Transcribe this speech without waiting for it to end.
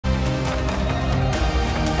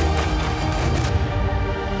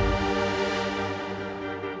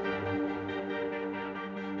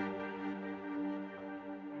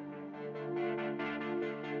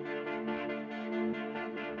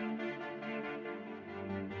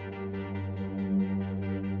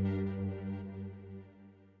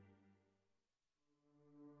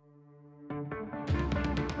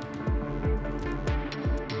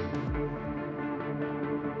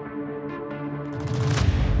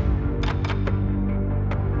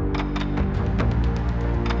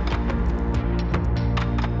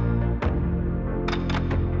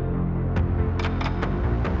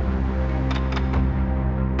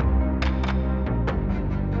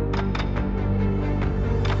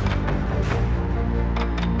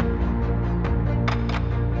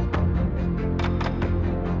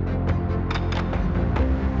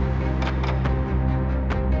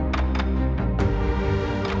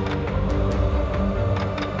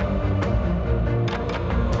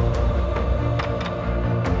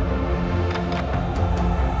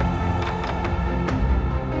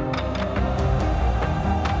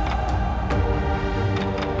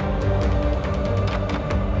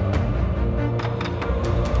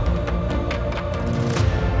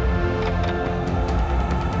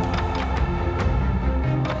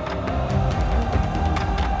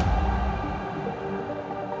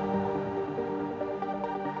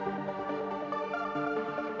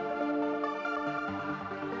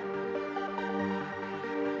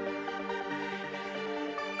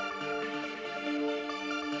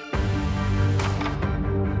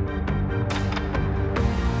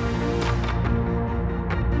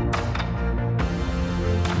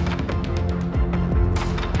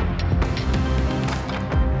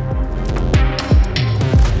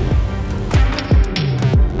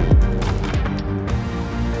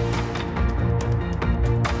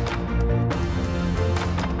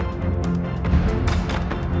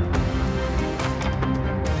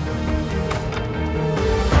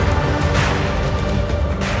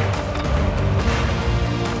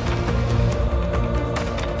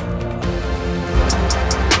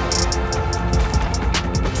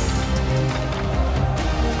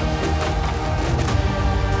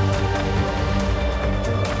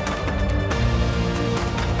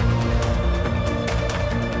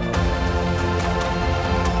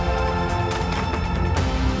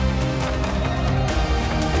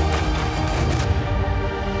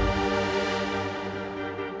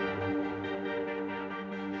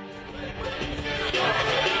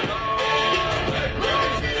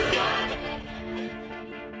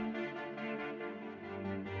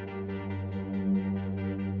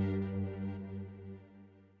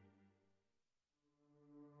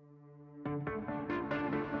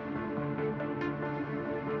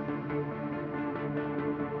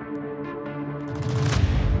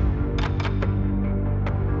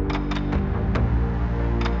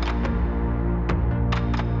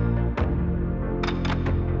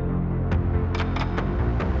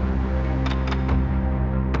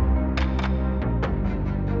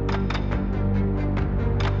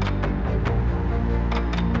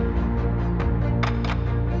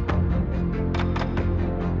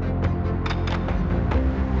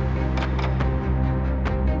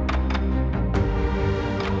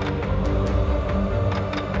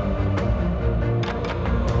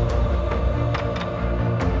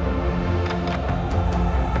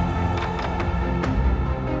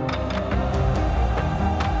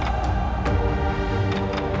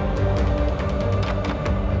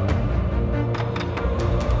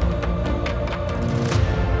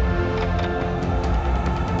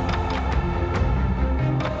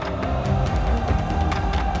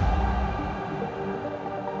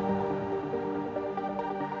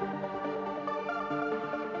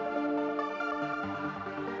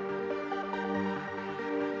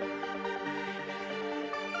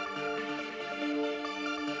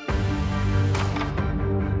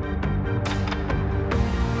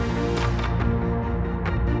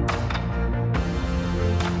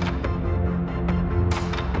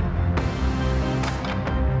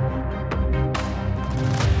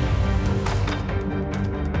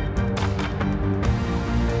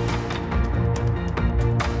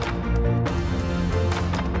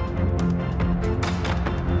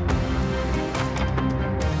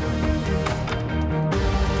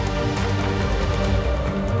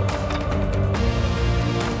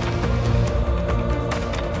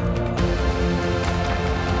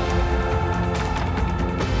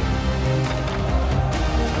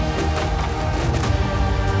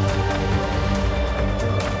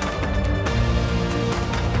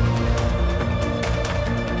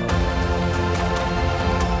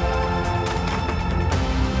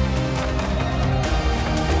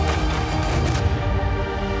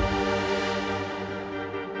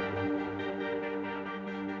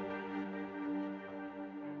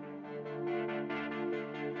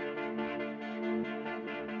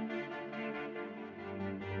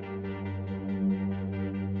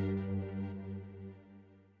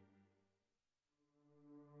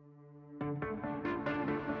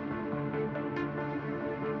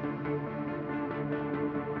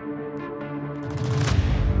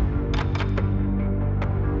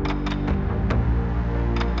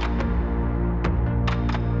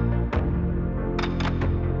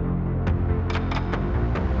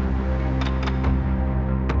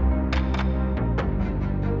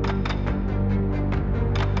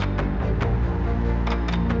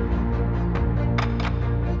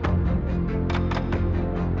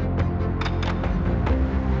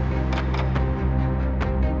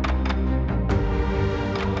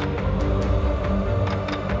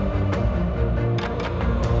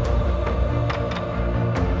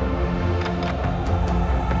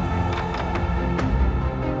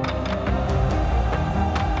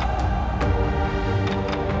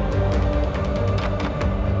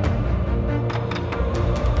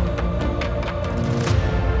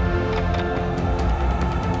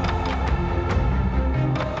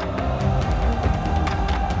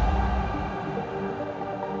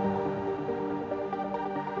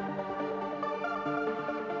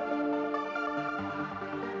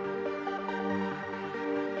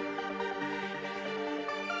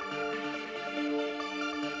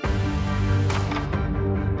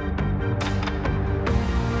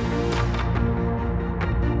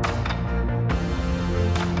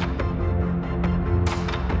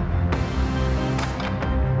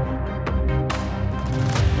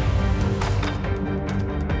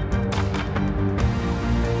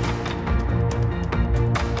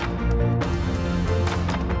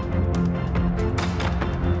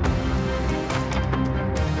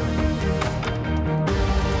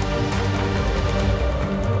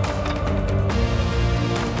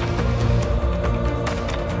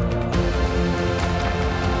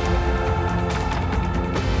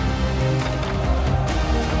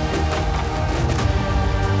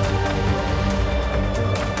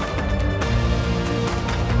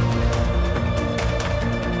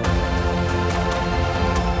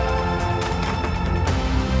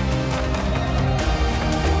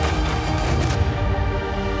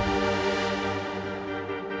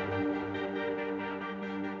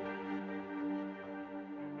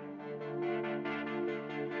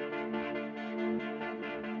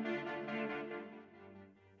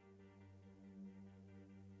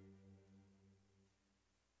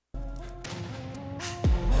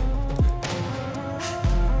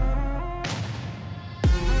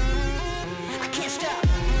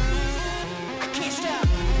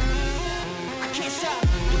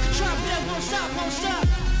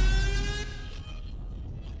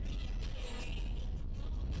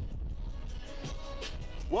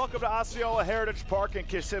Welcome to Osceola Heritage Park in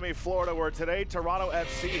Kissimmee, Florida, where today Toronto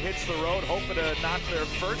FC hits the road, hoping to notch their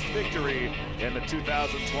first victory in the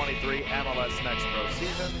 2023 MLS Next Pro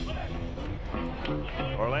season.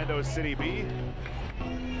 Orlando City B,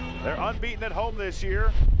 they're unbeaten at home this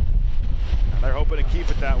year, and they're hoping to keep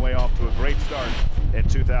it that way off to a great start in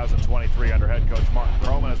 2023 under head coach Martin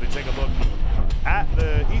Proman. As we take a look at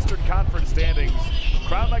the Eastern Conference standings,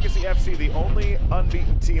 Crown Legacy FC, the only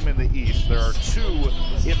unbeaten team in the East. There are two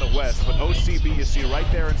in the West, but OCB you see right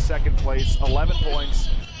there in second place, 11 points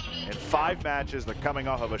in 5 matches. They're coming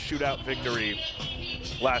off of a shootout victory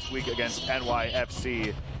last week against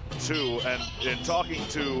NYFC 2. And in talking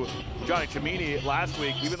to Johnny Cimini last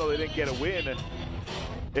week, even though they didn't get a win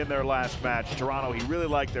in their last match, Toronto, he really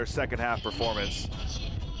liked their second half performance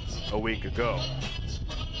a week ago.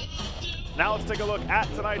 Now let's take a look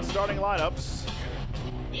at tonight's starting lineups.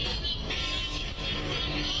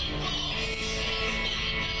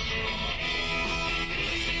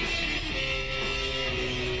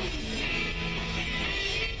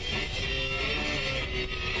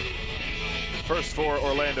 First for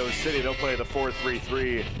Orlando City, they'll play the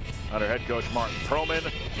 4-3-3 under head coach Martin Proman.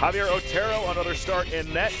 Javier Otero, another start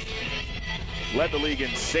in net. Led the league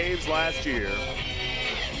in saves last year.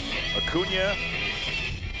 Acuna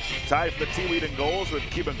tied for the team lead in goals with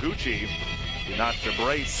Kibanguchi. He notched a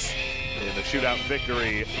brace in the shootout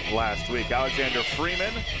victory last week. Alexander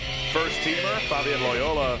Freeman, first teamer. Fabian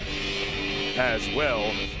Loyola as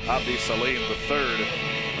well. Abdi Salim, the third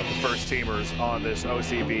of the first teamers on this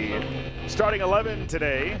OCB starting 11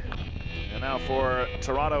 today. And now for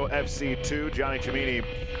Toronto FC 2, Johnny Cimini,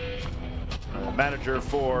 manager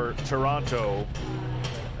for Toronto.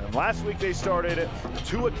 And last week they started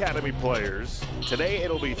 2 academy players. Today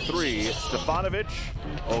it'll be 3. Stefanovic,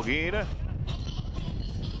 Olguin,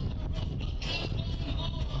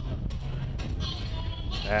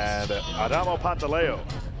 and Adamo Pantaleo,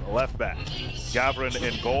 left back. Gavrin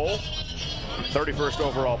in goal, 31st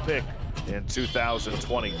overall pick in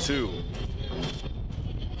 2022.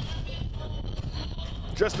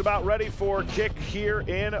 Just about ready for kick here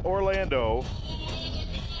in Orlando.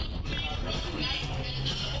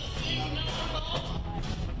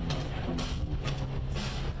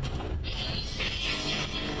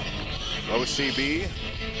 OCB,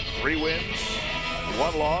 3 wins,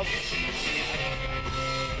 1 loss,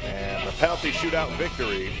 and a penalty shootout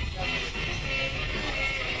victory.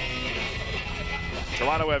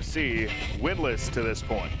 Toronto FC winless to this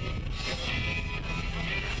point.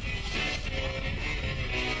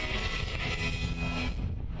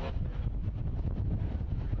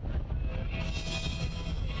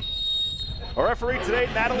 Our referee today,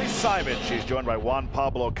 Natalie Simon. She's joined by Juan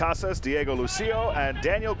Pablo Casas, Diego Lucio, and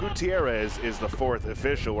Daniel Gutierrez is the 4th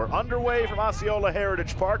official. We're underway from Osceola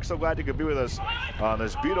Heritage Park. So glad you could be with us on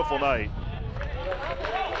this beautiful night.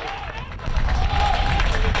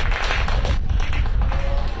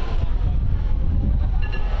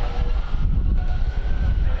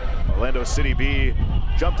 Orlando City B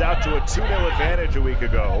jumped out to a 2-0 advantage a week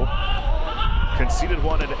ago. Conceded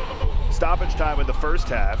one in stoppage time in the first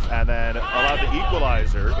half, and then allowed the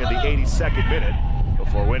equalizer in the 82nd minute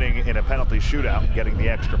before winning in a penalty shootout and getting the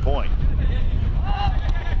extra point.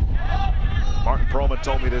 Martin Proman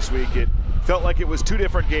told me this week it felt like it was 2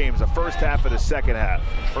 different games, a first half and a second half.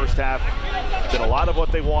 First half did a lot of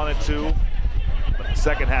what they wanted to, but the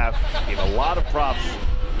second half gave a lot of props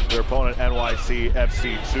to their opponent NYC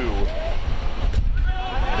FC 2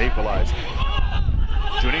 and equalized.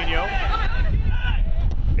 Juninho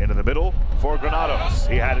into the middle for Granados.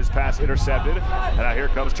 He had his pass intercepted, and now here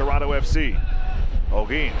comes Toronto FC.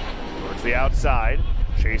 Olguin towards the outside,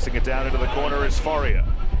 chasing it down into the corner is Faria.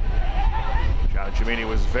 Johnny Cimini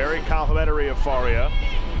was very complimentary of Faria.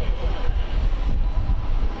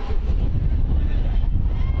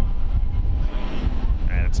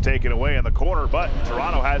 And it's taken away in the corner, but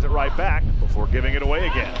Toronto has it right back before giving it away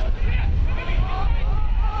again.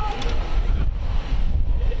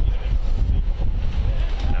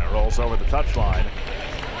 Rolls over the touchline.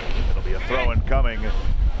 It'll be a throw-in coming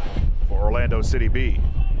for Orlando City B.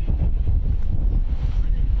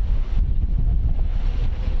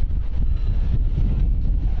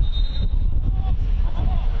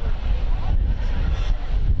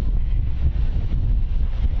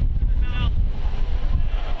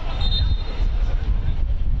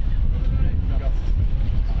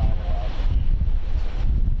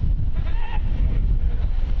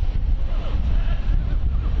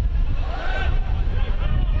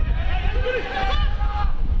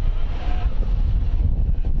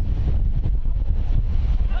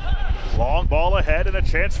 ball ahead and a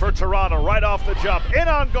chance for Toronto right off the jump. In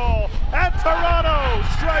on goal, and Toronto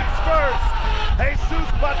strikes first.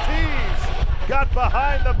 Jesus Batiz got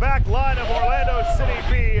behind the back line of Orlando City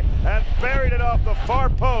B and buried it off the far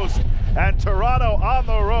post. And Toronto on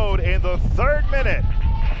the road in the 3rd minute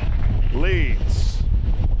leads.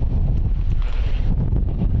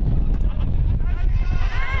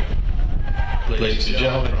 Ladies and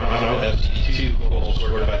gentlemen, Toronto has 2 goals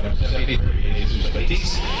scored by number 73, Jesus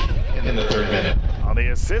Batiz, in the 3rd minute. On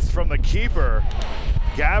the assist from the keeper,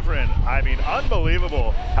 Gavrin, I mean,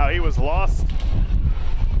 unbelievable how he was lost.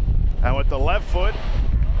 And with the left foot,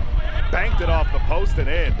 banked it off the post and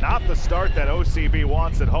in. Not the start that OCB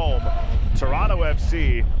wants at home. Toronto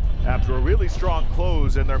FC, after a really strong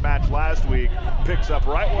close in their match last week, picks up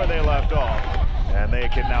right where they left off. And they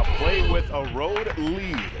can now play with a road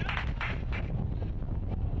lead.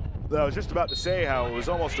 I was just about to say how it was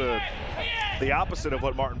almost the opposite of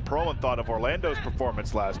what Martin Perlman thought of Orlando's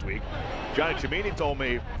performance last week. Johnny Cimini told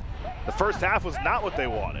me the first half was not what they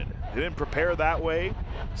wanted. They didn't prepare that way.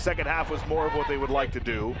 Second half was more of what they would like to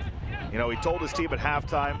do. You know, he told his team at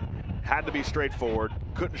halftime, had to be straightforward,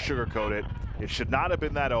 couldn't sugarcoat it. It should not have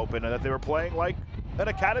been that open, and that they were playing like an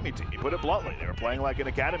academy team. He put it bluntly, they were playing like an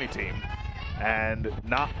academy team and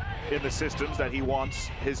not in the systems that he wants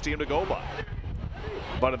his team to go by.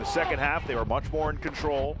 But in the second half, they were much more in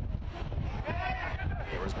control.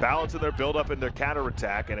 There was balance in their build-up and their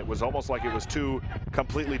counterattack, and it was almost like it was 2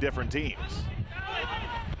 completely different teams.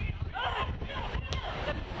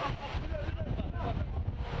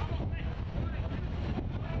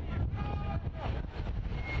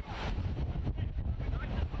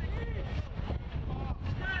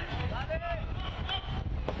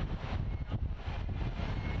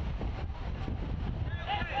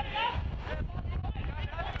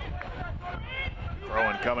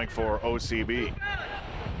 Throw-in coming for OCB.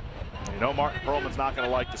 You know Martin Perlman's not going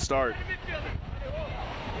to like the start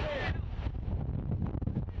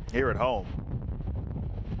here at home.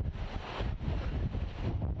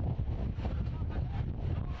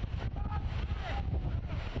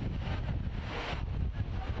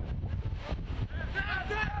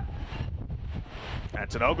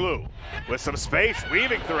 Antonoglu with some space,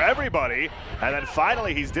 weaving through everybody, and then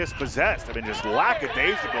finally he's dispossessed. I mean, just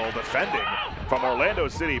lackadaisical defending from Orlando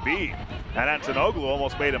City B. And Antonoglu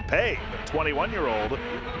almost made him pay, the 21-year-old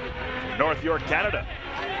from North York, Canada.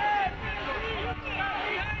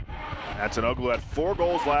 Antonoglu had 4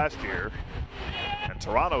 goals last year, and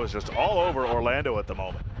Toronto is just all over Orlando at the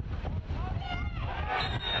moment.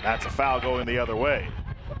 And that's a foul going the other way.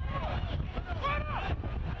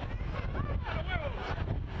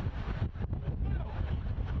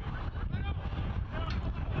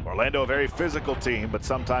 Orlando, a very physical team, but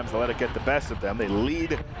sometimes they let it get the best of them. They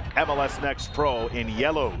lead MLS Next Pro in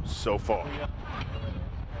yellows so far.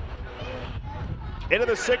 Into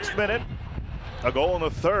the 6th minute, a goal in the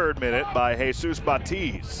 3rd minute by Jesus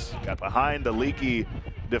Batiz. Got behind the leaky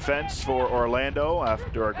defense for Orlando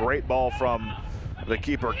after a great ball from the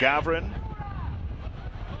keeper Gavrin.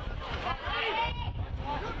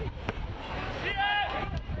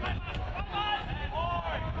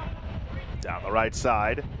 Down the right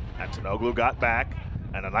side, Antonoglu got back,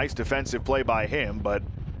 and a nice defensive play by him, but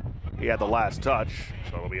he had the last touch,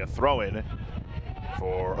 so it'll be a throw-in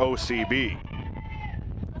for OCB.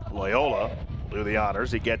 Loyola do the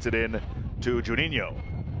honors. He gets it in to Juninho.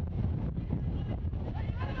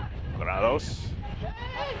 Granados.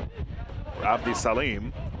 Abdi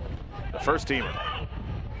Salim, the first teamer.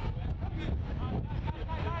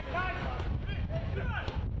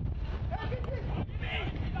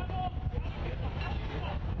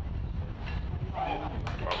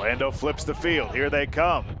 Orlando flips the field. Here they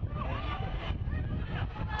come.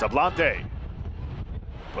 Tablante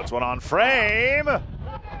puts one on frame.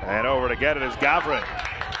 And over to get it is Gavrin.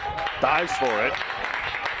 Dives for it.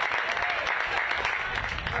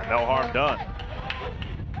 And no harm done.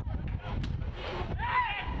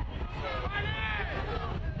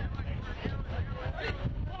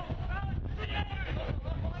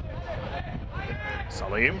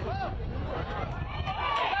 Salim.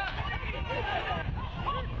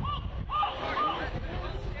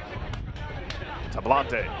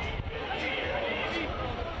 Tablante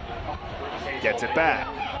gets it back.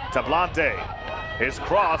 Tablante, his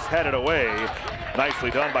cross headed away.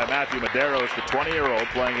 Nicely done by Matthew Medeiros, the 20-year-old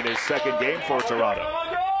playing in his 2nd game for Toronto.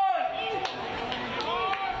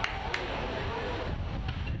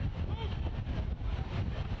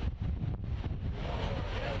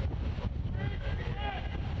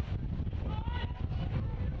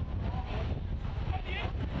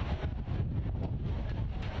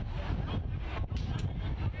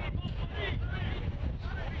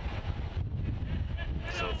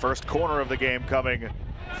 First corner of the game coming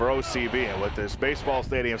for OCB, and with this baseball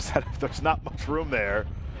stadium set up, there's not much room there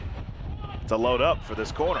to load up for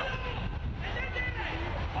this corner.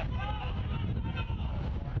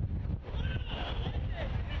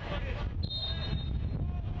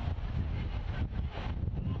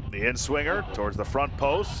 The in-swinger towards the front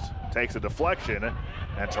post, takes a deflection,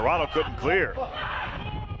 and Toronto couldn't clear.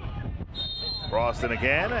 Crossed in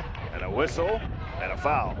again, and a whistle, and a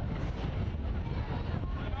foul.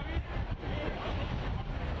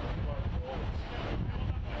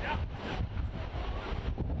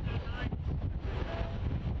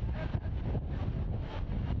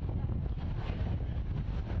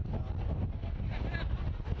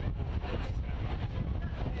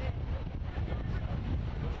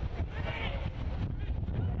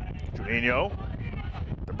 Juninho,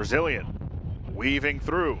 the Brazilian, weaving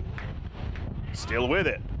through, still with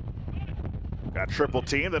it. Got triple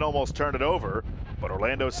teamed and almost turned it over, but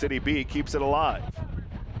Orlando City B keeps it alive.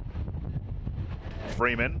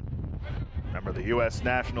 Freeman, remember the U.S.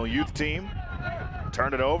 national youth team,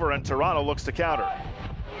 turned it over, and Toronto looks to counter.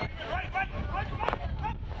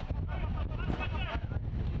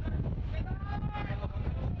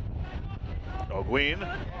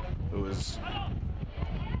 Ogwin, who is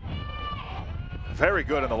very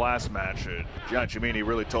good in the last match. John Cimini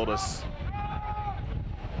really told us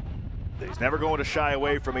that he's never going to shy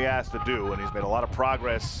away from what he has to do, and he's made a lot of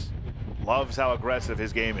progress. Loves how aggressive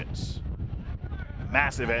his game is.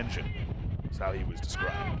 Massive engine is how he was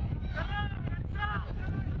described.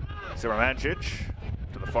 Simorancic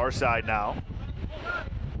to the far side now.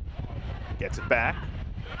 Gets it back.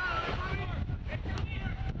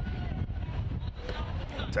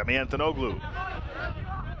 Temi Antonoglu.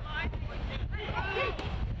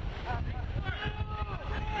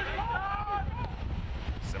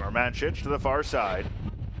 Simorancic to the far side.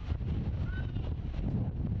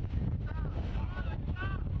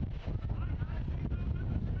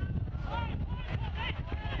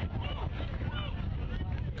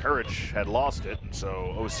 Courage had lost it, and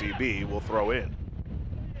so OCB will throw in.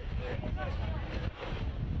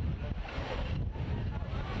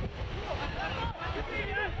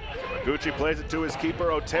 Gucci plays it to his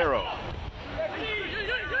keeper, Otero.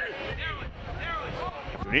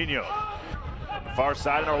 Juninho. The far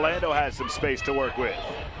side, and Orlando has some space to work with.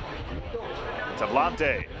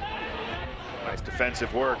 Tablante. Nice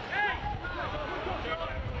defensive work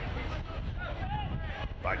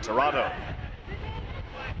by Toronto.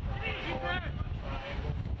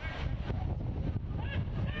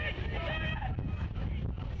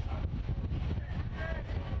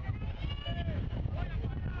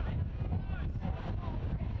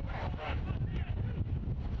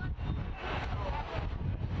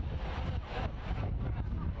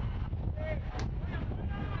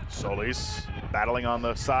 Solis battling on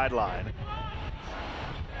the sideline.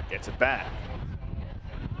 Gets it back.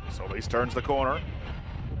 Solis turns the corner.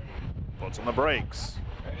 Puts on the brakes.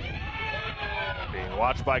 Being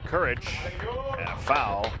watched by Courage. And a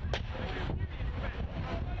foul.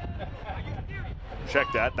 Check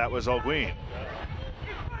that. That was Ogwin.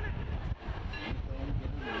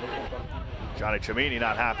 Johnny Cimini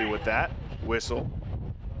not happy with that. Whistle.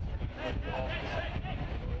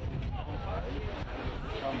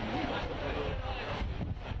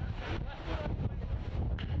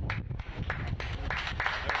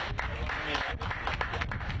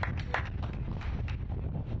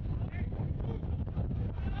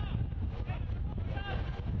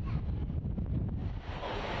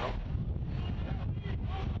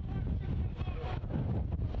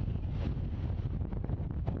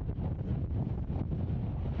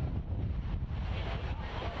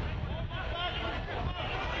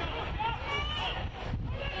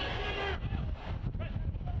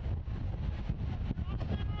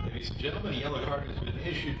 Ladies and gentlemen, a yellow card has been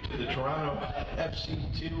issued to the Toronto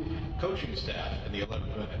FC2 coaching staff in the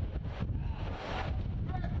 11th minute.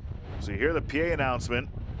 So you hear the PA announcement.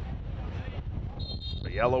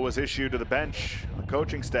 The yellow was issued to the bench, the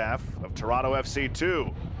coaching staff of Toronto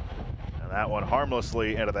FC2. And that one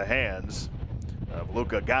harmlessly into the hands of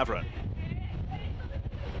Luca Gavran.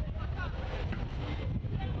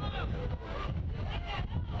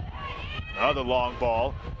 Another long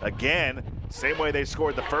ball. Again, same way they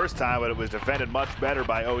scored the first time, but it was defended much better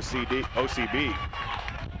by OCB.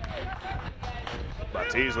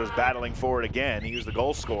 Batiz was battling for it again. He was the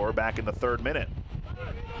goal scorer back in the 3rd minute.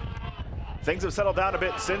 Things have settled down a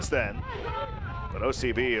bit since then, but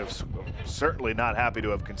OCB is certainly not happy to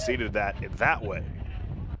have conceded that in that way.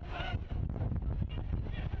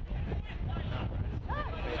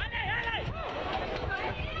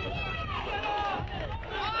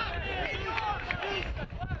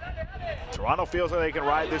 Toronto feels like they can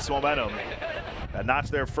ride this momentum and notch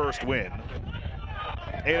their first win.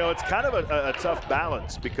 You know, it's kind of a tough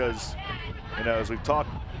balance because, you know, as we've talked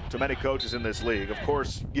to many coaches in this league, of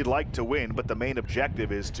course, you'd like to win, but the main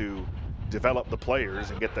objective is to develop the players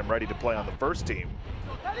and get them ready to play on the first team.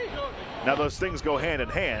 Now, those things go hand in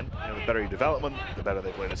hand. You know, the better your development, the better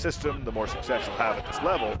they play the system, the more success you'll have at this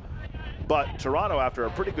level. But Toronto, after a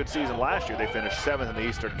pretty good season last year, they finished 7th in the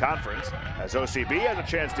Eastern Conference, as OCB has a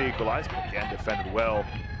chance to equalize, but again, defended well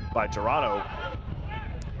by Toronto.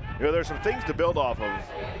 You know, there's some things to build off of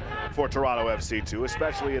for Toronto FC too,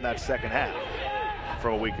 especially in that second half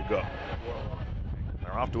from a week ago.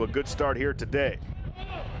 They're off to a good start here today.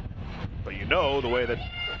 But you know, the way that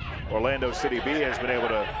Orlando City B has been able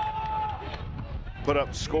to put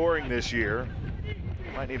up scoring this year,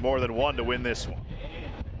 you might need more than one to win this one.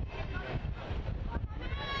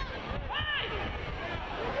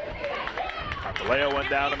 Leo went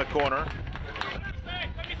down in the corner.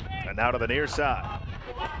 And now to the near side.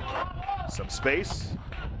 Some space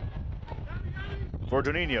for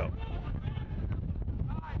Juninho.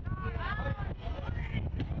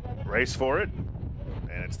 Race for it.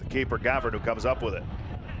 And it's the keeper, Gavin, who comes up with it.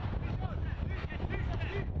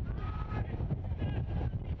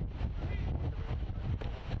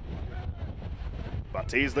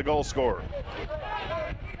 Batiz, the goal scorer.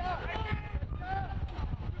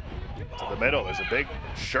 To the middle, there's a big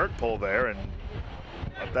shirt pull there, and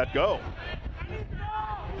let that go.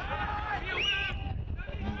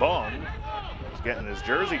 Bong was getting his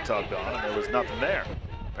jersey tugged on, and there was nothing there,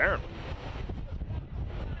 apparently.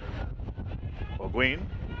 Boguin.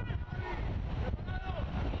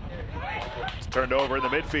 It's turned over in the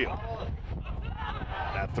midfield.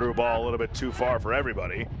 That through ball a little bit too far for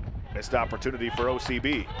everybody. Missed opportunity for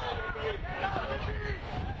OCB.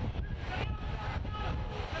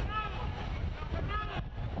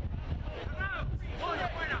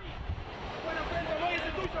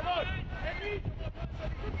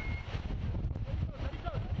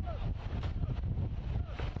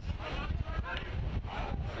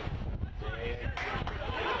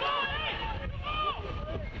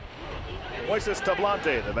 Moises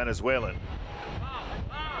Tablante, the Venezuelan.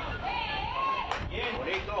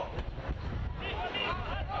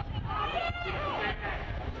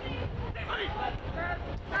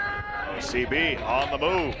 CB on the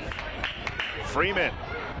move. Freeman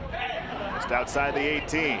just outside the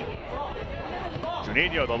 18.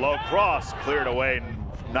 Juninho, the low cross, cleared away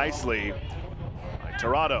nicely by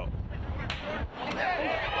Toronto.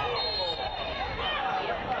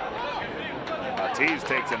 Batiz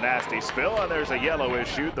takes a nasty spill, and there's a yellow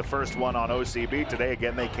issued, the first one on OCB today.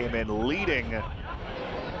 Again, they came in leading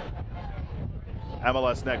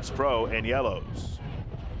MLS Next Pro in yellows.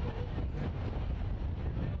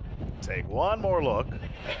 Take one more look.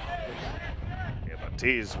 Yeah,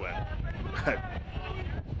 Batiz went.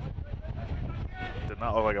 Did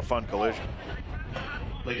not look like a fun collision.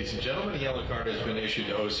 Ladies and gentlemen, a yellow card has been issued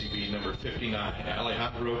to OCB number 59,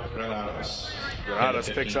 Alejandro Granados. Granados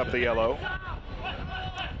picks up the yellow.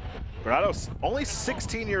 Granados only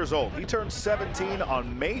 16 years old. He turned 17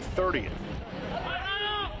 on May 30th,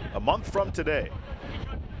 a month from today.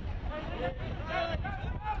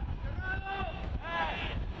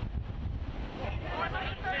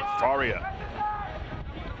 Faria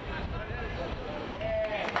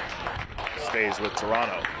stays with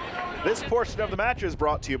Toronto. This portion of the match is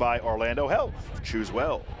brought to you by Orlando Health. Choose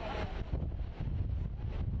well.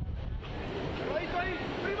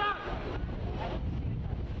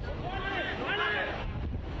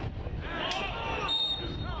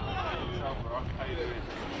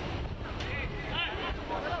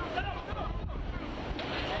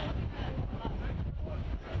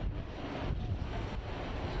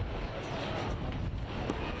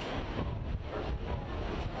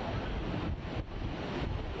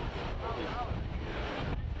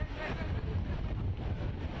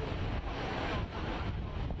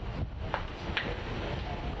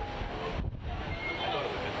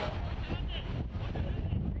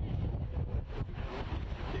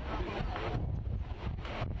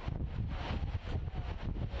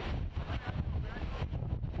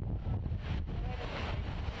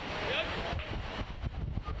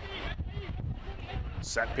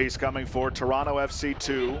 Set piece coming for Toronto FC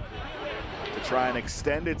 2 to try and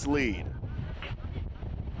extend its lead.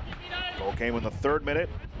 Goal came in the 3rd minute.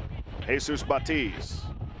 Jesus Batiz.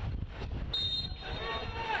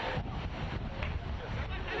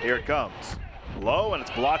 Here it comes. Low, and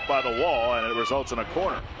it's blocked by the wall, and it results in a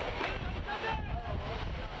corner.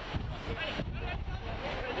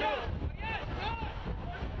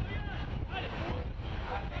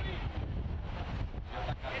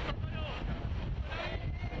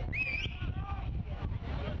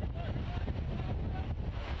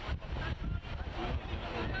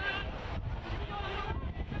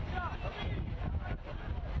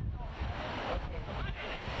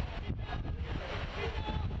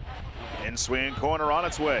 In swinging corner on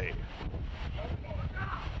its way.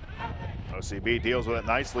 OCB deals with it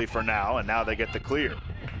nicely for now, and now they get the clear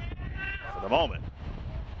for the moment.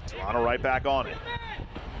 Toronto right back on it.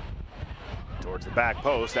 Towards the back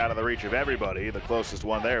post, out of the reach of everybody. The closest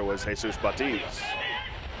one there was Jesus Batiz.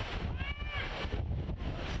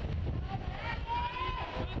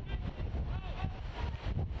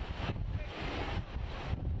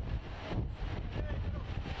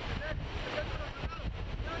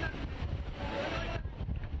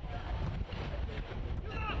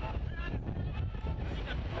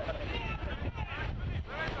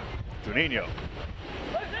 Juninho.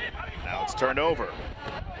 Now it's turned over.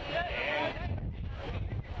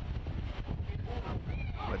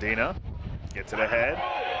 Medina gets it ahead.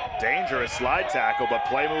 Dangerous slide tackle, but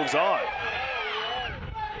play moves on.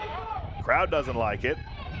 Crowd doesn't like it.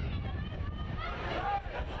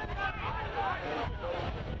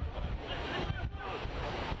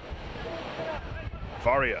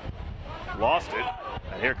 Faria lost it,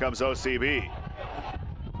 and here comes OCB.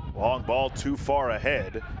 Long ball too far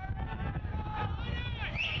ahead.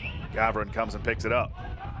 Gavrin comes and picks it up.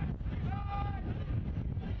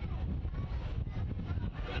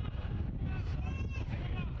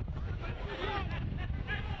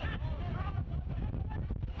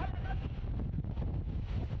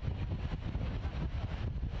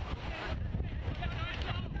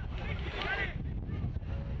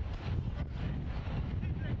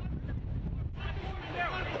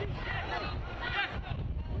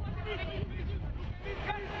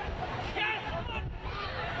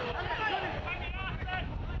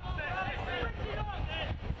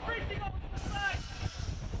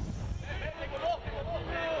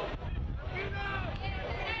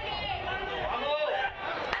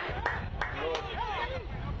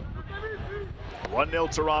 One 0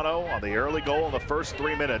 Toronto on the early goal in the first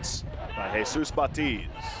 3 minutes by Jesus Batiz.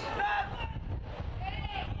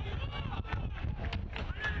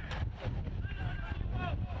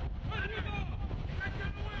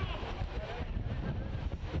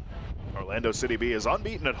 Orlando City B is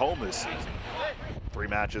unbeaten at home this season. 3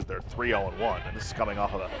 matches, they're 3-0-1, and this is coming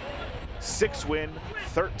off of a 6-win,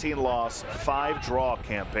 13-loss, 5-draw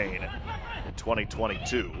campaign in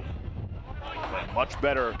 2022. Playing much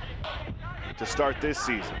better to start this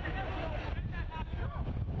season.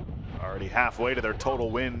 Already halfway to their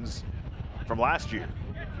total wins from last year.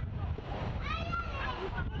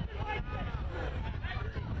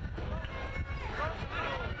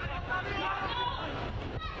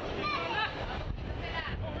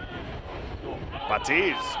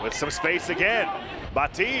 Batiz with some space again.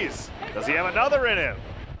 Batiz, does he have another in him?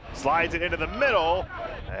 Slides it into the middle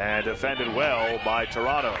and defended well by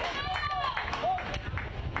Toronto.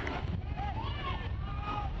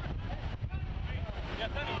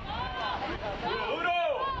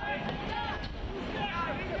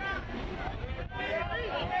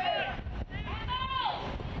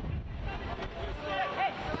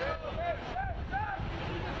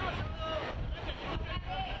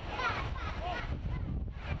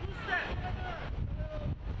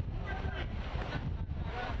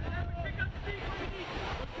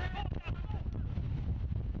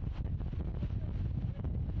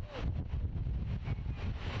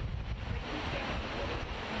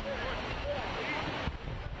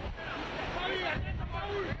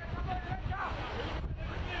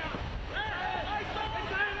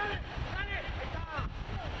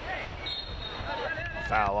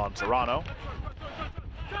 Foul on Toronto.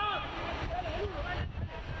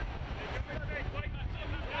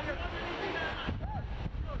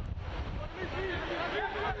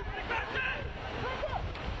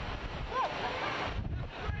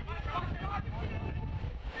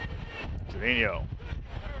 Juninho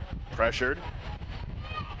pressured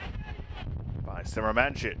by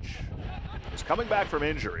Simermancic, who's coming back from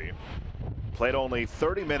injury. Played only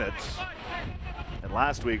 30 minutes in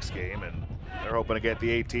last week's game, and they're hoping to get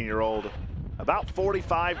the 18-year-old about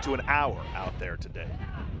 45 to an hour out there today.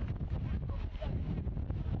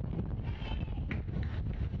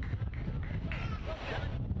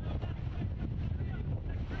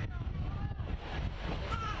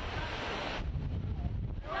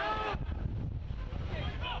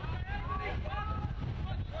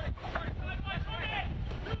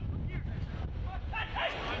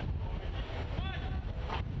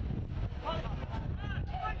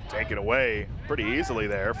 Taken away pretty easily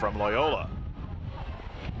there from Loyola.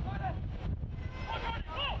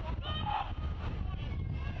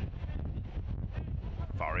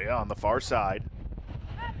 Faria on the far side.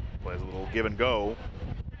 Plays a little give and go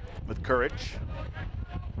with courage.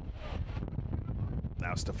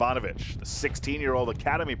 Now Stefanovic, the 16-year-old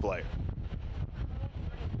academy player.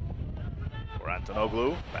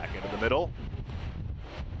 Antonoglu back into the middle.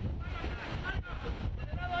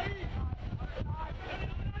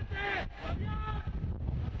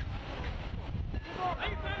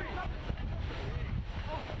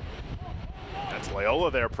 That's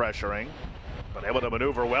Loyola there pressuring, but able to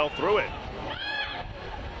maneuver well through it.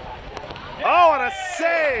 Oh, and a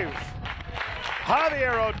save!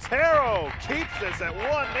 Javier Otero keeps this at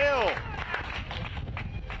 1-0.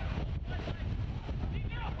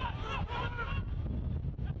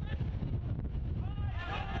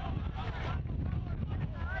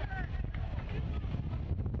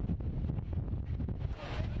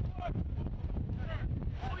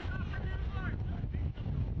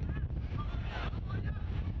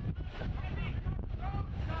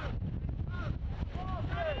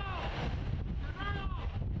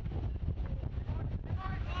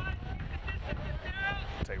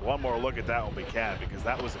 Take one more look at that when we can, because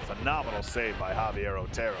that was a phenomenal save by Javier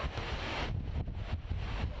Otero.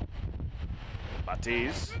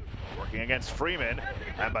 Batiz working against Freeman,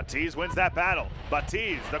 and Batiz wins that battle.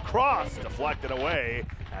 Batiz, the cross, deflected away,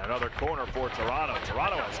 and another corner for Toronto.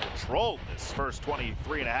 Toronto has controlled this first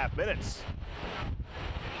 23.5 minutes.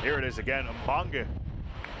 Here it is again, Mbonga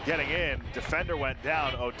getting in, defender went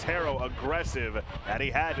down, Otero aggressive, and he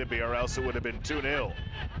had to be, or else it would have been 2-0.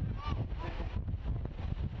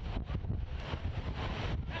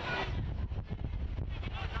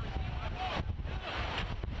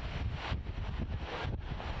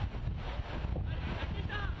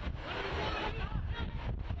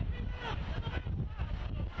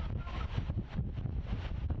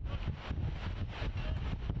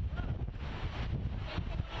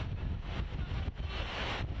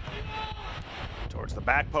 Towards the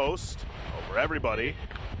back post, over everybody.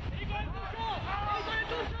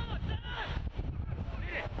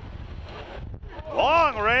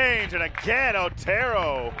 Long range, and again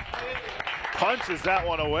Otero punches that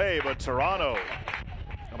one away, but Toronto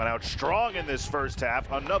coming out strong in this first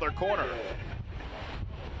half. Another corner.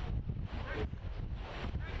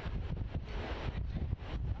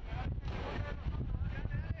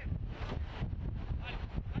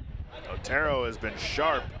 Otero has been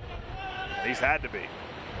sharp. He's had to be.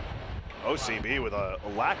 OCB with a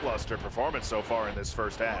lackluster performance so far in this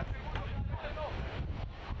first half.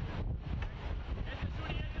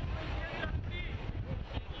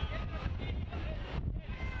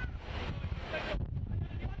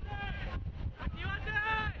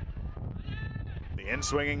 The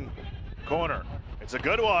in-swinging corner. It's a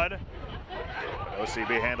good one, but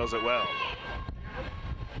OCB handles it well.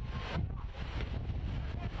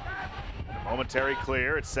 Momentary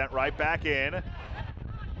clear, it's sent right back in.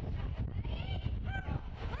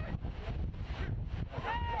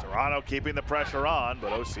 Toronto keeping the pressure on,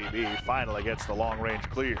 but OCB finally gets the long-range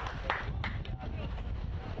clear.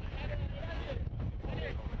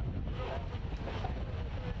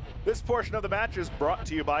 This portion of the match is brought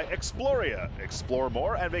to you by Exploria. Explore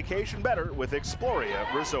more and vacation better with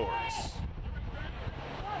Exploria Resorts.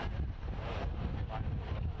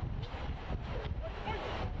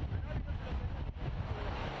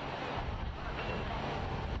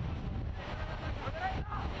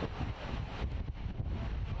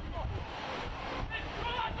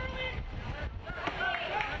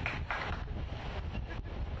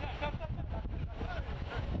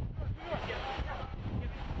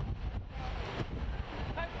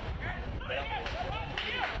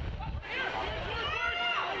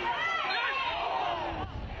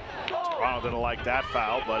 Toronto didn't like that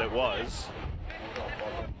foul, but it was.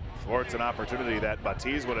 Thwarts an opportunity that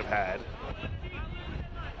Batiz would have had.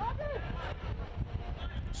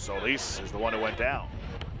 Solis is the one who went down.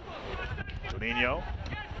 Juninho.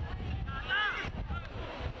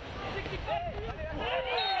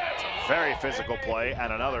 That's a very physical play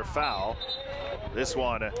and another foul. This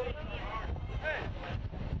one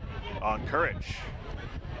on Courage.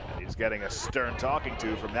 He's getting a stern talking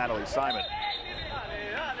to from Natalie Simon.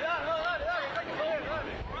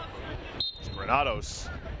 Granados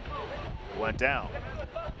went down.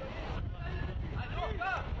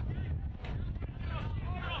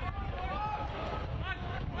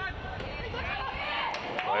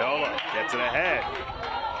 Loyola gets it ahead.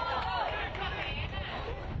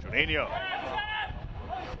 Juninho.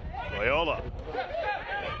 Loyola.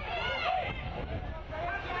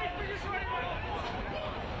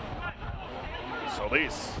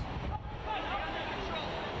 Solis.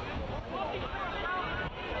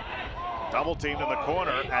 Double teamed in the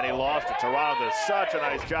corner, and he lost to Toronto. Does such a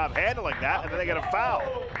nice job handling that, and then they get a foul.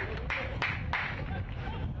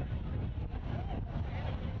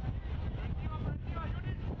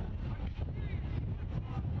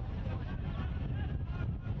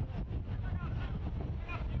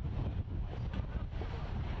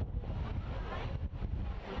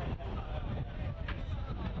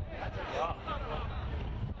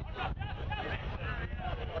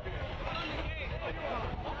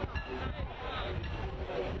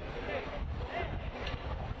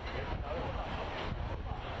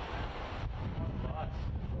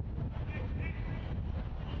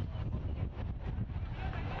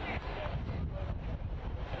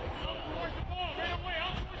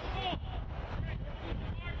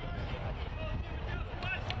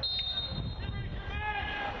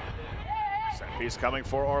 Set piece coming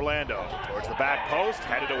for Orlando. Towards the back post,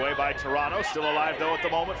 headed away by Toronto. Still alive though at the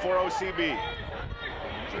moment for OCB.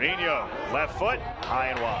 Juninho, left foot, high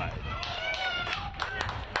and wide.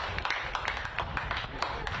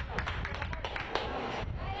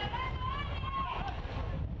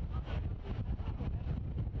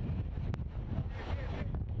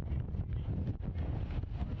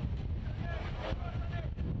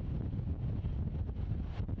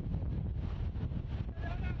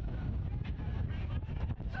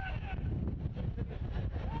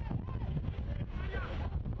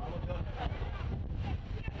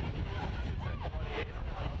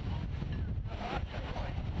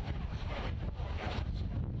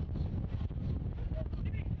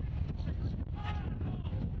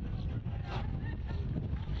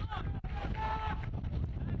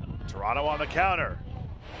 Toronto on the counter.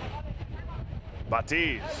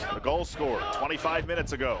 Batiz, the goal scored 25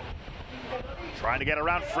 minutes ago. Trying to get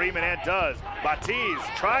around Freeman and does. Batiz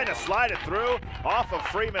trying to slide it through. Off of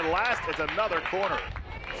Freeman last, it's another corner.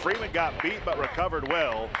 Freeman got beat but recovered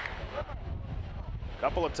well. A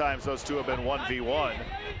couple of times those two have been 1v1.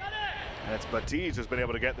 And it's Batiz who's been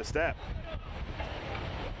able to get the step.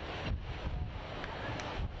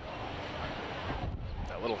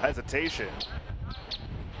 That little hesitation.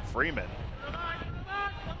 Freeman.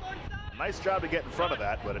 Nice job to get in front of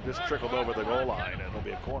that, but it just trickled over the goal line and it'll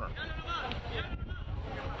be a corner.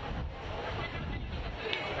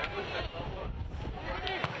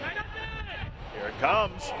 Here it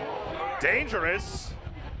comes. Dangerous.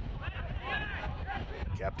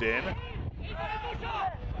 Kept in. That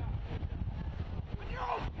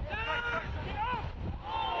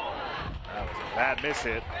was a bad miss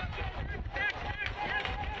hit.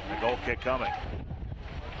 And the goal kick coming.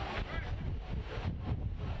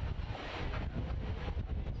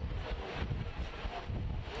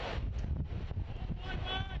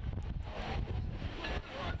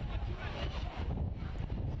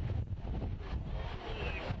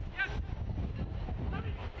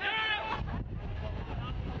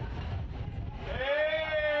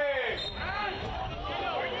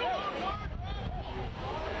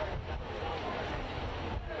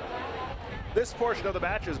 This portion of the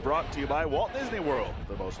match is brought to you by Walt Disney World,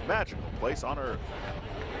 the most magical place on earth.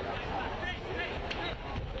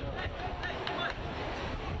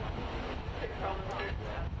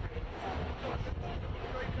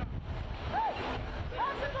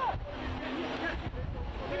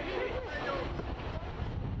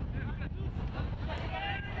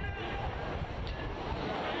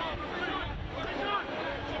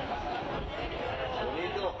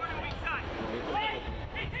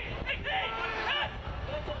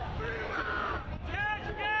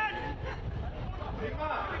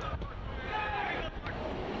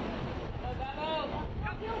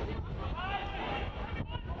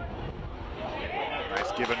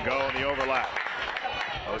 Nice give and go in the overlap.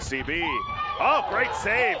 OCB. Oh, great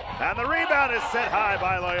save. And the rebound is set high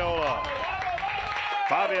by Loyola.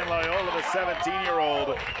 Fabian Loyola, the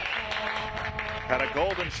 17-year-old, had a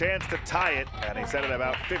golden chance to tie it, and he set it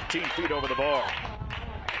about 15 feet over the bar.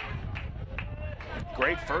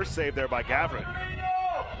 Great first save there by Gavrin.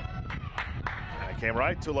 And it came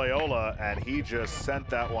right to Loyola, and he just sent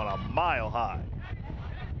that one a mile high.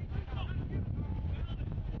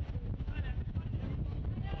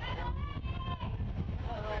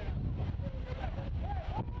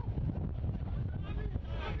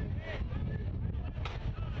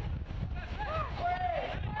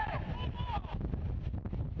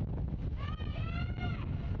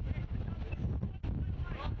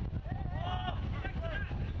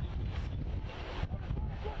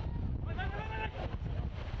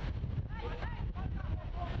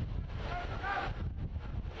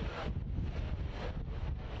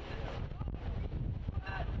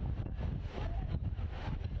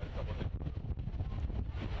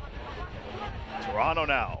 Toronto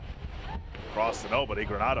now. Cross to nobody.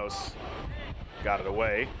 Granados got it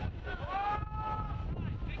away.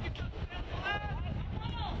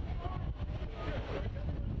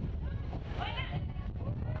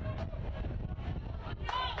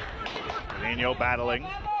 Juninho battling.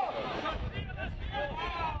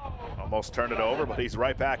 Almost turned it over, but he's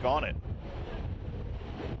right back on it.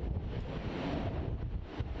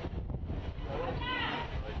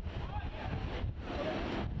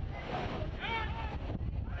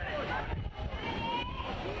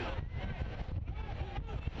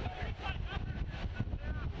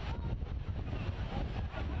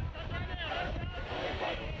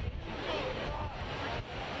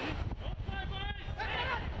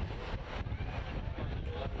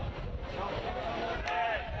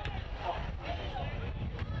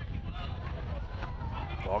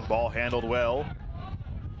 Long ball handled well.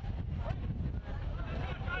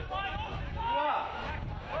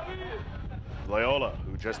 Loyola,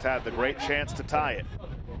 who just had the great chance to tie it.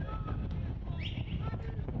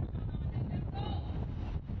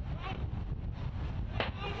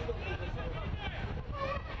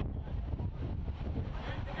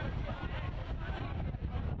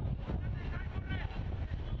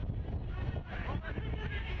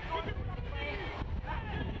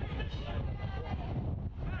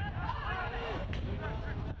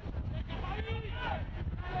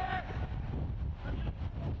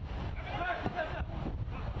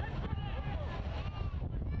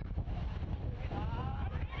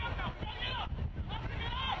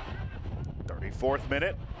 Fourth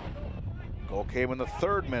minute. Goal came in the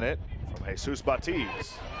 3rd minute from Jesus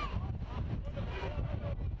Batiz.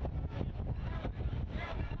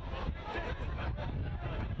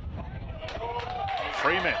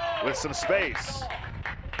 Freeman with some space.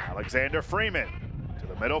 Alexander Freeman to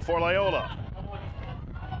the middle for Loyola.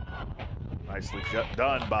 Nicely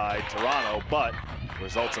done by Toronto, but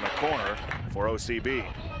results in a corner for OCB.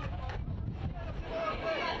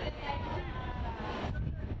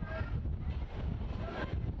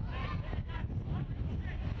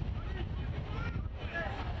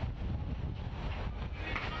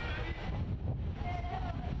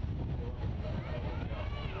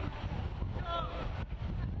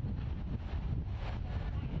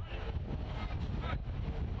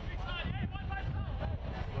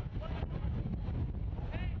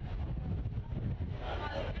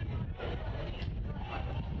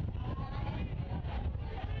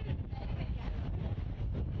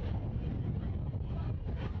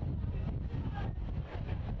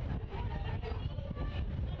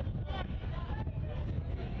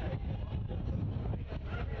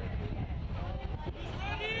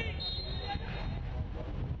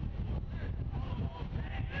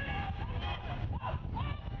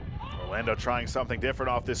 Orlando trying something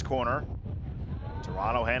different off this corner.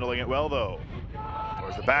 Toronto handling it well, though.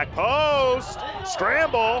 Towards the back post,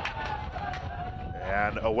 scramble,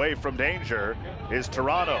 and away from danger is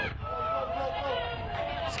Toronto.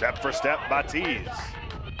 Step for step, Batiz.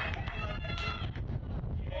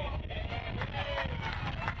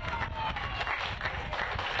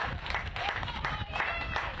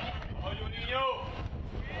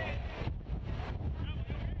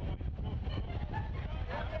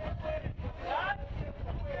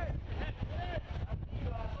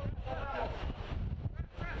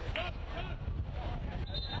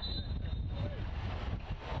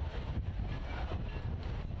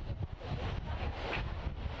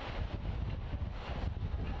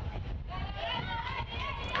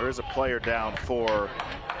 There is a player down for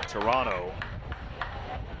Toronto.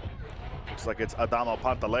 Looks like it's Adamo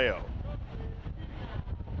Pantaleo.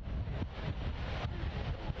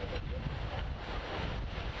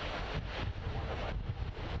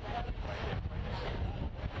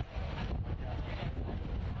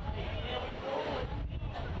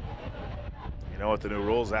 You know what the new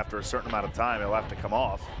rules, after a certain amount of time, he'll have to come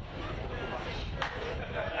off.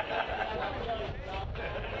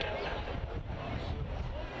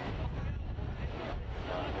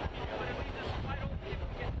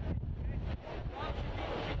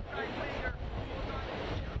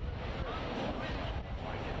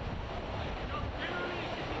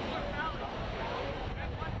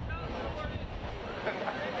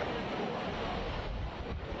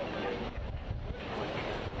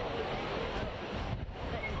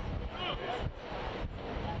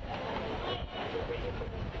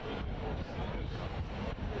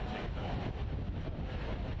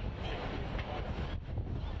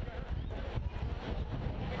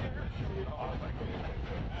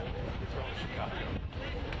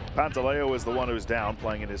 Pantaleo is the one who's down,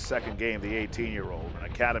 playing in his 2nd game, the 18-year-old, an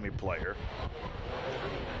academy player.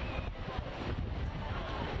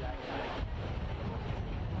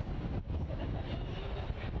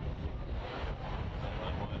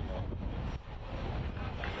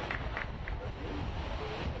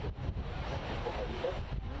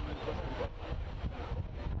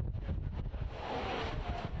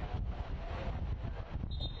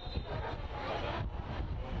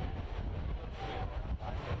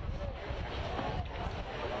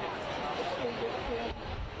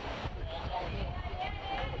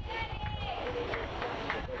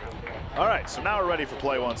 All right, so now we're ready for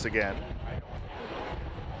play once again.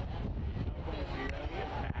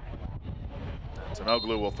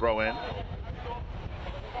 Tanoglu will throw in.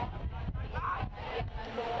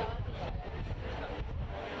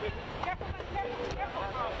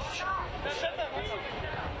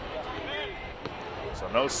 So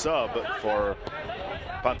no sub for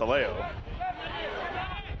Pantaleo.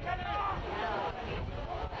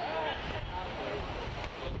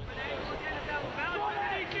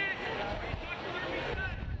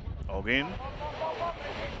 Hogan.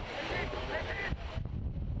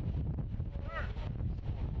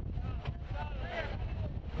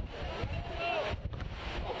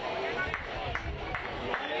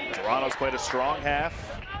 Toronto's played a strong half.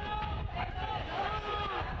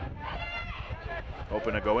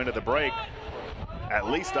 Hoping to go into the break, at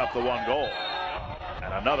least up the 1 goal.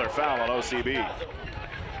 And another foul on OCB.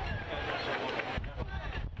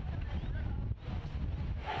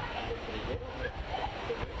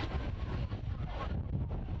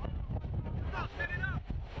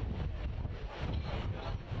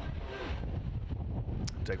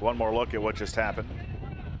 Take one more look at what just happened.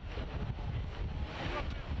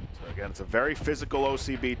 So again, it's a very physical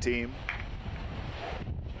OCB team.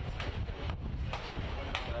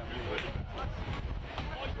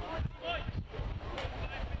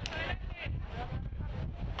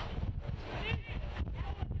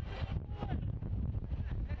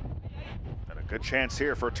 And a good chance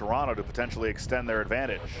here for Toronto to potentially extend their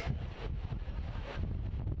advantage.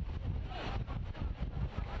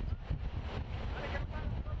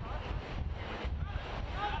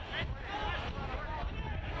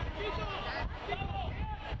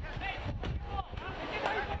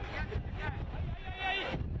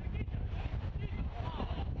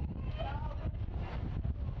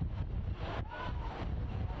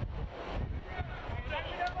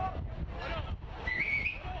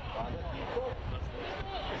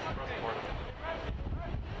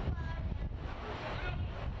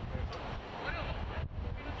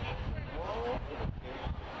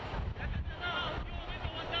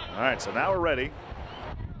 All right, so now we're ready.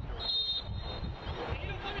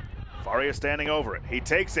 Faria standing over it. He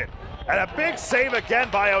takes it. And a big save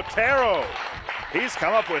again by Otero. He's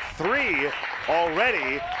come up with 3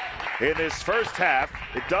 already in this first half.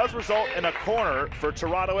 It does result in a corner for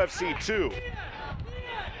Toronto FC 2.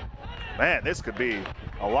 Man, this could be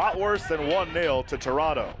a lot worse than 1-0 to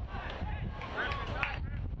Toronto.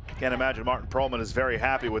 Can't imagine Martin Perlman is very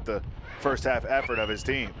happy with the first half effort of his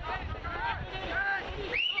team.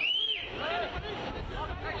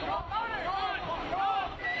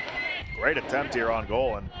 Great attempt here on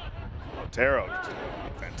goal, and Otero just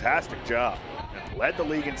a fantastic job. And led the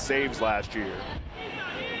league in saves last year.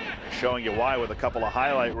 Showing you why with a couple of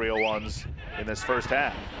highlight reel ones in this first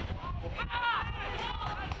half.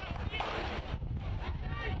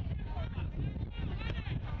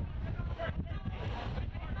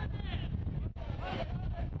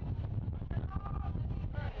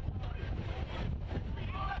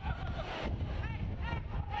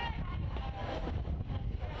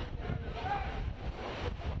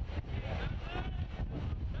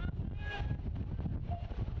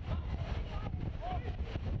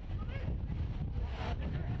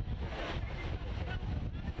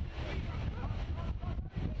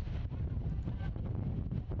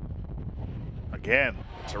 Again,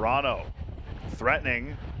 Toronto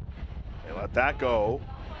threatening. They let that go.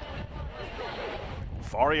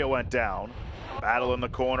 Faria went down. Battle in the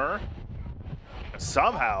corner. And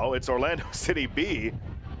somehow it's Orlando City B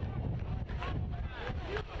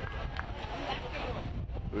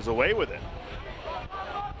who's away with it.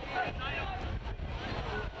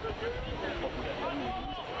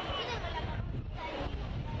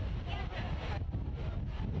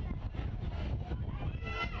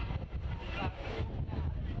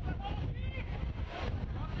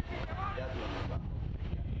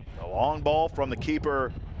 Long ball from the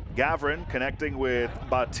keeper, Gavrin, connecting with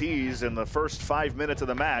Batiz in the first 5 minutes of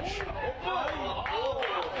the match.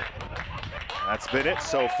 That's been it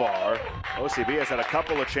so far. OCB has had a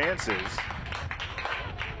couple of chances,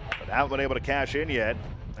 but haven't been able to cash in yet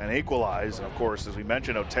and equalize. And of course, as we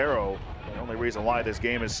mentioned, Otero, the only reason why this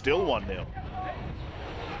game is still 1-0.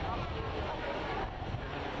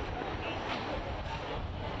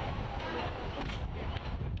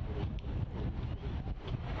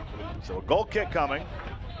 So a goal kick coming.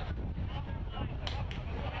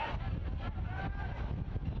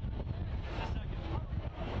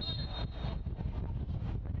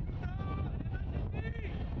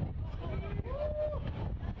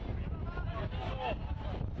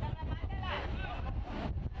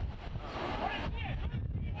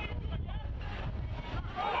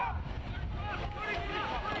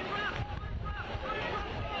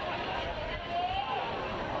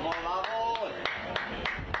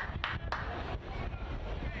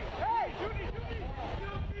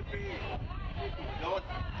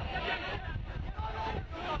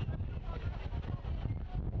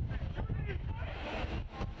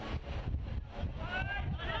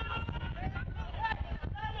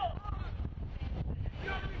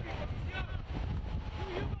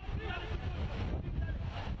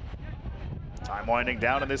 Time winding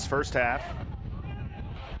down in this first half.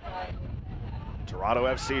 Toronto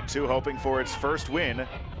FC 2 hoping for its first win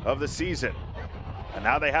of the season. And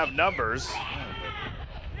now they have numbers.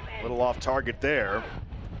 A little off target there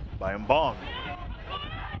by Mbong.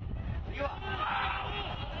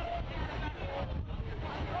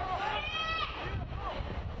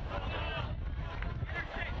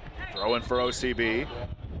 Throw in for OCB.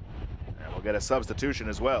 And we'll get a substitution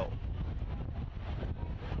as well.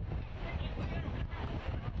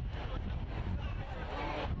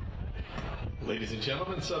 Ladies and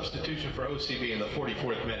gentlemen, substitution for OCB in the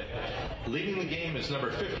 44th minute. Leading the game is number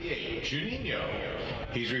 58, Juninho.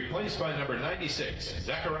 He's replaced by number 96,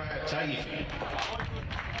 Zachariah Taifi.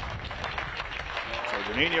 So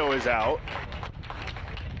Juninho is out.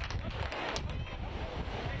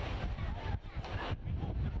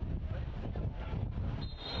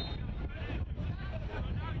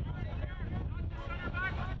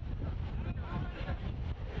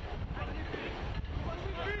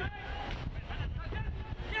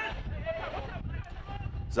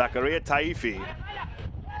 Zachariah Taifi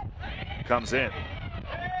comes in.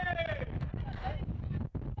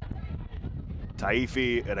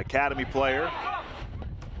 Taifi, an academy player.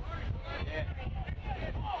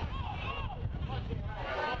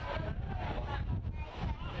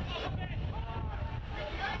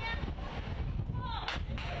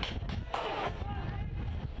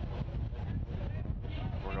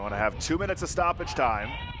 We're going to have 2 minutes of stoppage time.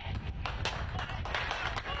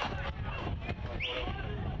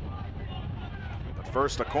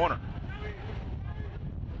 First, a corner.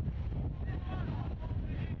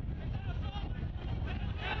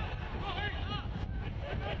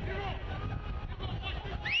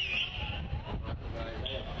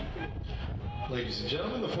 Ladies and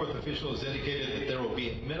gentlemen, the fourth official has indicated that there will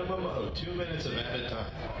be a minimum of 2 minutes of added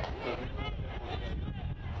time.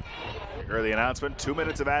 You heard the announcement, 2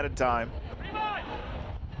 minutes of added time.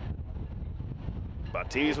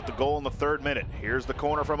 Batiz with the goal in the 3rd minute. Here's the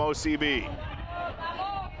corner from OCB.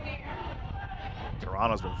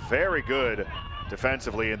 Toronto's been very good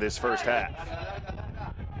defensively in this first half.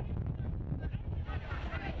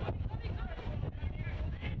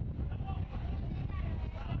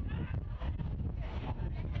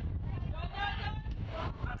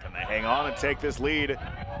 Can they hang on and take this lead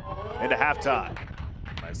into halftime?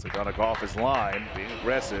 Nicely done off his line. Being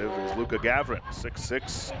aggressive is Luca Gavrin,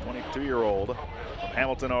 6'6", 22-year-old from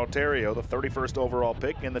Hamilton, Ontario, the 31st overall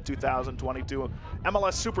pick in the 2022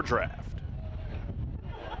 MLS Super Draft.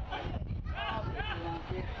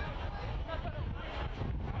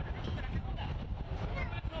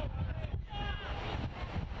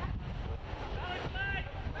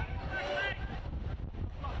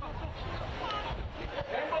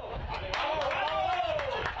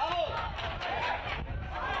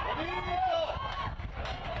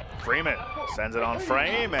 Freeman sends it on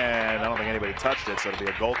frame, and I don't think anybody touched it, so it'll be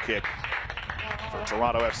a goal kick for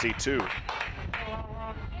Toronto FC 2.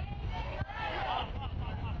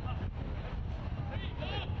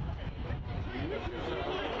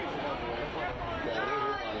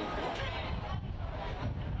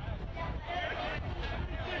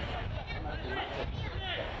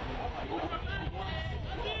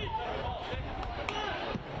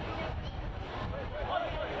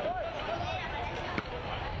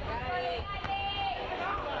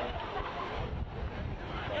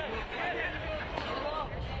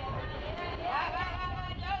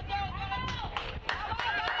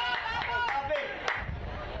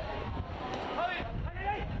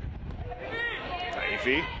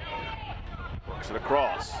 Works it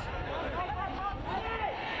across.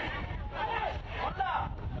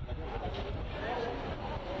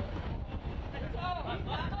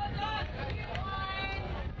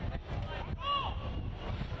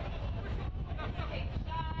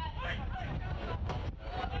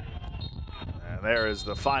 And there is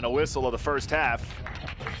the final whistle of the first half.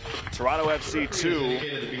 Toronto FC 2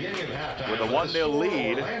 with a 1-0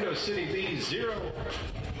 lead. Orlando City leads 0.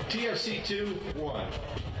 TFC 2, 1.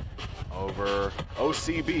 Over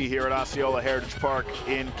OCB here at Osceola Heritage Park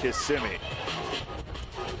in Kissimmee.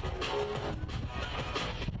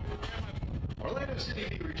 Orlando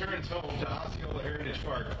City returns home to Osceola Heritage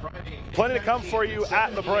Park Friday. Plenty to come for you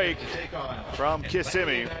at the break from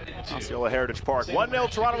Kissimmee, Osceola Heritage Park.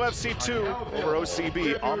 1-0 Toronto FC 2 over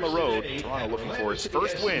OCB on the road. Toronto looking for its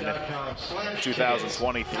first win in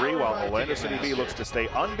 2023, while Orlando City B looks to stay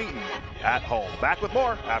unbeaten at home. Back with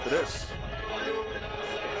more after this.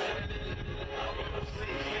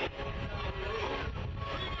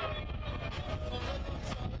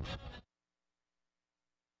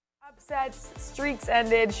 upsets, streaks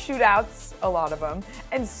ended, shootouts, a lot of them,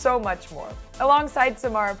 and so much more. Alongside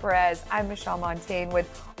Samara Perez, I'm Michelle Montaigne with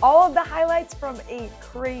all of the highlights from a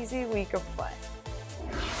crazy week of play.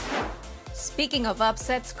 Speaking of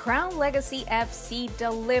upsets, Crown Legacy FC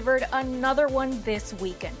delivered another one this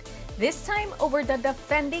weekend. This time over the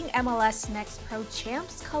defending MLS Next Pro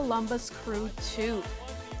champs Columbus Crew 2.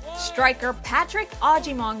 Striker Patrick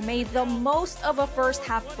Ajimong made the most of a first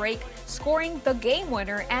half break, scoring the game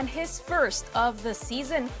winner and his first of the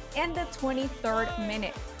season in the 23rd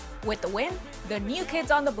minute. With the win, the new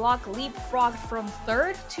kids on the block leapfrogged from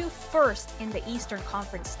 3rd to 1st in the Eastern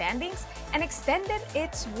Conference standings and extended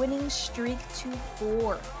its winning streak to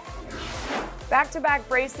 4. Back-to-back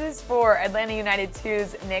braces for Atlanta United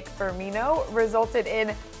 2's Nick Firmino resulted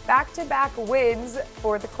in back-to-back wins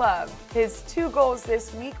for the club. His 2 goals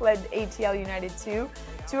this week led ATL United 2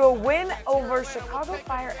 to a win over Chicago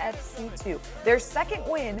Fire FC 2, their second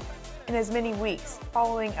win in as many weeks,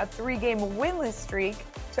 following a 3-game winless streak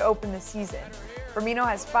to open the season. Firmino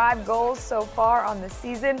has 5 goals so far on the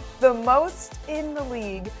season, the most in the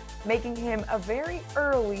league, making him a very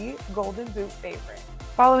early Golden Boot favorite.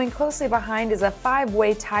 Following closely behind is a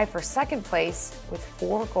 5-way tie for second place with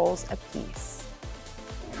 4 goals apiece.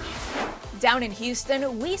 Down in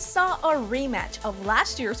Houston, we saw a rematch of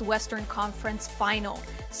last year's Western Conference final.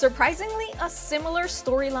 Surprisingly, a similar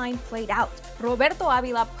storyline played out. Roberto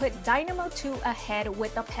Avila put Dynamo 2 ahead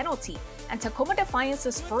with a penalty, and Tacoma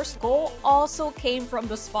Defiance's first goal also came from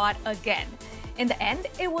the spot again. In the end,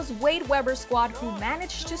 it was Wade Weber's squad who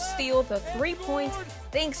managed to steal the 3 points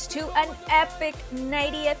thanks to an epic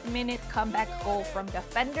 90th minute comeback goal from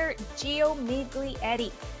defender Gio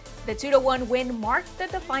Miglietti. The 2-1 win marked the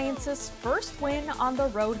Defiance's first win on the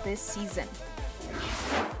road this season.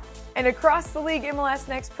 And across the league, MLS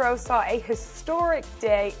Next Pro saw a historic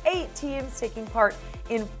day, 8 teams taking part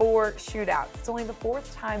in 4 shootouts. It's only the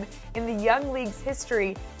 4th time in the Young League's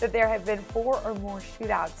history that there have been 4 or more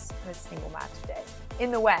shootouts in a single match day.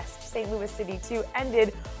 In the West, St. Louis City 2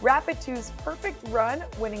 ended Rapid 2's perfect run,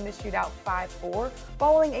 winning the shootout 5-4,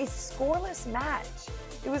 following a scoreless match.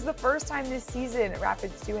 It was the first time this season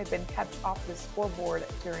Rapids 2 had been kept off the scoreboard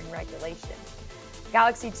during regulation.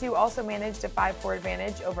 Galaxy 2 also managed a 5-4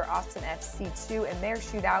 advantage over Austin FC 2 in their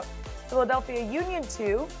shootout. Philadelphia Union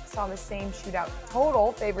 2 saw the same shootout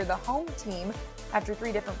total favor the home team after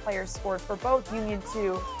 3 different players scored for both Union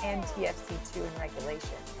 2 and TFC 2 in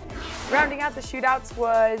regulation. Rounding out the shootouts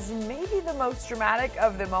was maybe the most dramatic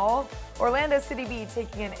of them all, Orlando City B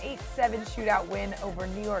taking an 8-7 shootout win over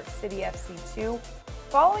New York City FC 2,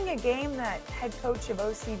 following a game that head coach of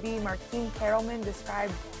OCB, Marquine Perelman,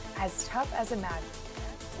 described as tough as a magic.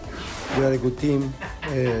 They are a good team.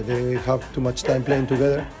 They have too much time playing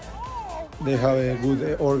together. They have a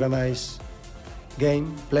good organized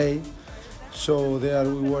game play. So there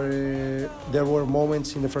were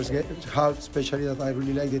moments in the first half, especially that I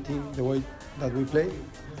really like the team, the way that we play.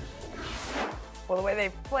 Well, the way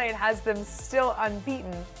they've played has them still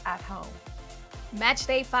unbeaten at home.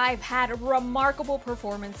 Matchday 5 had remarkable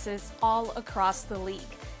performances all across the league.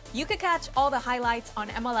 You can catch all the highlights on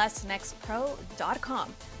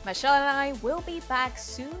MLSNextPro.com. Michelle and I will be back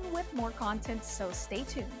soon with more content, so stay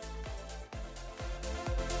tuned.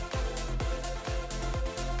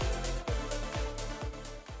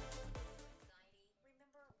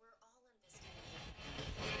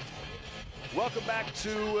 Welcome back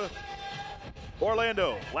to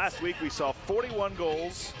Orlando. Last week we saw 41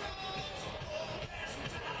 goals.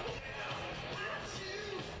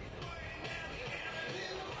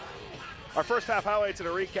 Our first half highlights and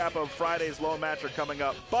a recap of Friday's lone match are coming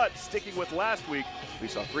up, but sticking with last week, we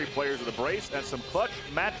saw 3 players with a brace and some clutch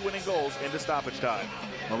match-winning goals into stoppage time.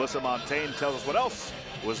 Melissa Montaigne tells us what else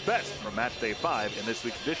was best from match day 5 in this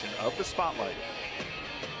week's edition of The Spotlight.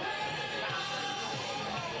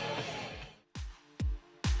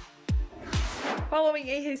 Following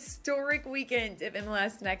a historic weekend of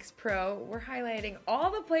MLS Next Pro, we're highlighting all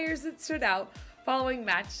the players that stood out following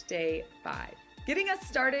match day 5. Getting us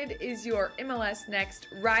started is your MLS Next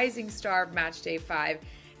Rising Star of Match Day 5,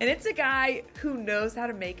 and it's a guy who knows how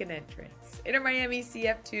to make an entrance. Inter Miami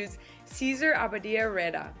CF2's Cesar Abadia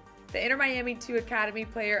Herrera. The Inter Miami 2 Academy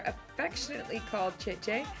player, affectionately called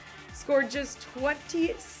Cheche, scored just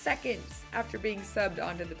 20 seconds after being subbed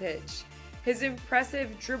onto the pitch. His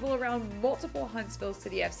impressive dribble around multiple Huntsville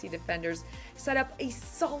City FC defenders set up a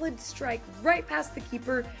solid strike right past the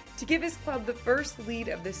keeper to give his club the first lead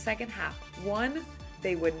of the second half, one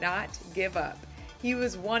they would not give up. He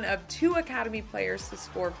was one of 2 academy players to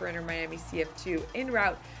score for Inter Miami CF2 en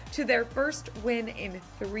route to their first win in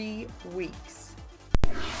 3 weeks.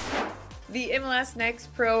 The MLS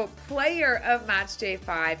Next Pro Player of Matchday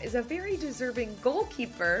 5 is a very deserving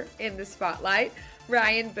goalkeeper in the spotlight,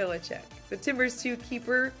 Ryan Belichick. The Timbers 2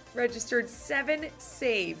 keeper registered 7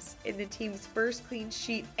 saves in the team's first clean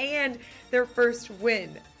sheet and their first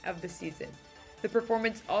win of the season. The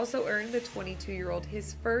performance also earned the 22-year-old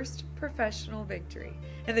his first professional victory.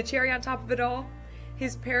 And the cherry on top of it all,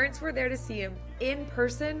 his parents were there to see him in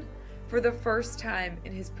person for the first time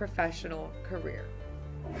in his professional career.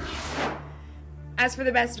 As for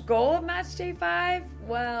the best goal of Matchday 5,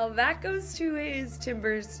 well, that goes to his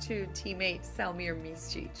Timbers 2 teammate, Selmir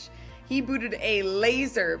Miscic. He booted a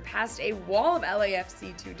laser past a wall of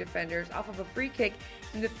LAFC 2 defenders off of a free kick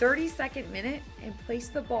in the 32nd minute and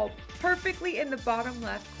placed the ball perfectly in the bottom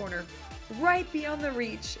left corner, right beyond the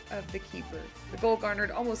reach of the keeper. The goal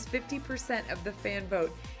garnered almost 50% of the fan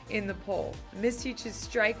vote in the poll. Miscic's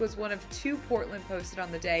strike was one of 2 Portland posted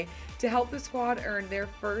on the day to help the squad earn their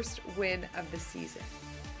first win of the season.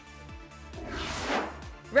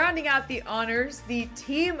 Rounding out the honors, the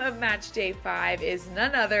team of Matchday 5 is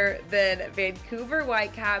none other than Vancouver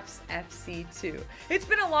Whitecaps FC2. It's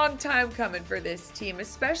been a long time coming for this team,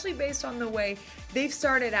 especially based on the way they've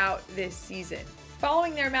started out this season.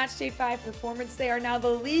 Following their Matchday 5 performance, they are now the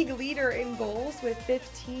league leader in goals with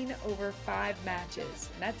 15 over 5 matches.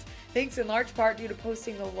 And that's thanks in large part due to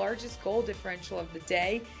posting the largest goal differential of the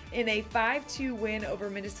day in a 5-2 win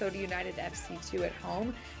over Minnesota United FC2 at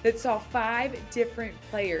home that saw 5 different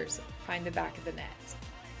players find the back of the net.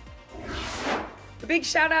 A big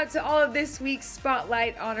shout out to all of this week's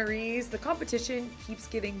Spotlight honorees. The competition keeps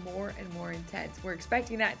getting more and more intense. We're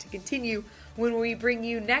expecting that to continue when we bring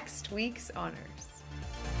you next week's honors.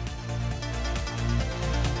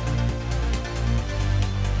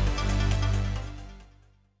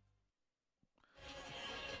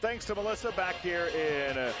 Thanks to Melissa back here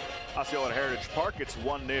in Osceola Heritage Park. It's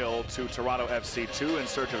 1-0 to Toronto FC2 in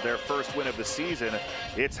search of their first win of the season.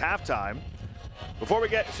 It's halftime. Before we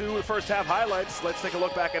get to the first half highlights, let's take a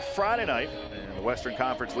look back at Friday night. And the Western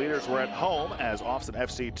Conference leaders were at home as Austin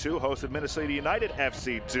FC2 hosted Minnesota United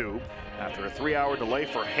FC2. After a 3-hour delay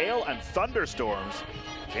for hail and thunderstorms,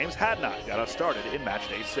 James Hadnot got us started in match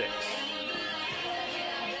day 6.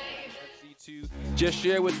 Just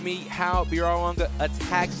share with me how Birarwanga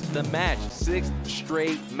attacks the match. 6th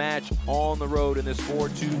straight match on the road in this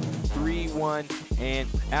 4-2-3-1. And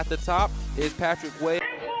at the top is Patrick Way.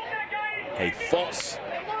 A false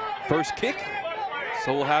first kick.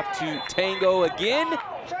 So we'll have to tango again.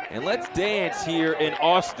 And let's dance here in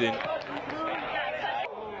Austin.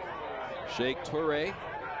 Sheikh Toure,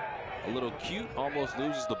 a little cute, almost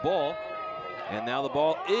loses the ball. And now the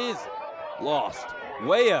ball is lost.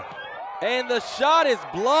 Weah. And the shot is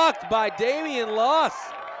blocked by Damian Loss.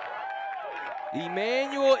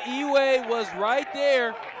 Emmanuel Iwe was right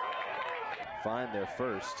there. Find their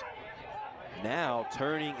first. Now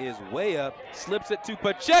turning is way up, slips it to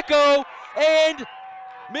Pacheco, and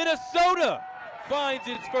Minnesota finds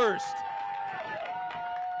its first.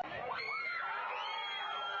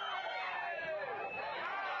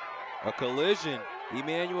 A collision.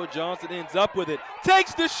 Emmanuel Johnson ends up with it,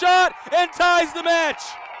 takes the shot, and ties the match.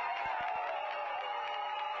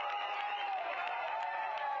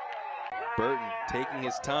 Burton taking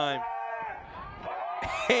his time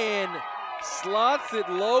and slots it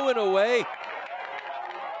low and away.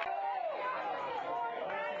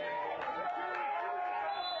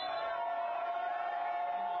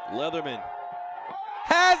 Leatherman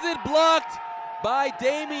has it blocked by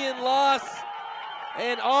Damian Loss,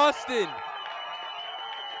 and Austin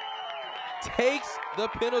takes the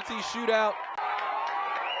penalty shootout.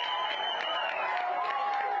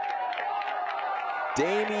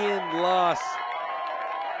 Damian Loss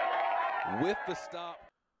with the stop.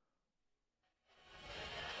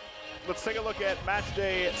 Let's take a look at match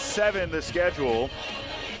day 7, the schedule.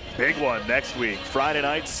 Big one next week. Friday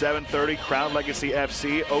night, 7:30, Crown Legacy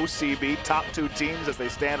FC, OCB, top 2 teams as they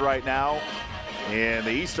stand right now in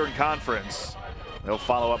the Eastern Conference. They'll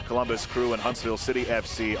follow up Columbus Crew and Huntsville City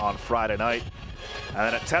FC on Friday night. And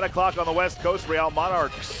then at 10 o'clock on the West Coast, Real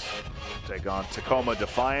Monarchs take on Tacoma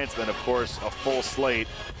Defiance. Then, of course, a full slate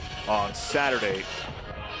on Saturday.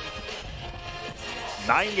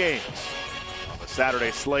 9 games on the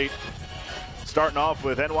Saturday slate. Starting off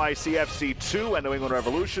with NYCFC 2 and New England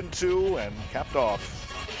Revolution 2, and capped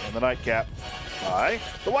off in the nightcap by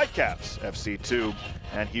the Whitecaps FC 2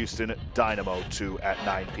 and Houston Dynamo 2 at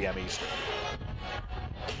 9 p.m. Eastern.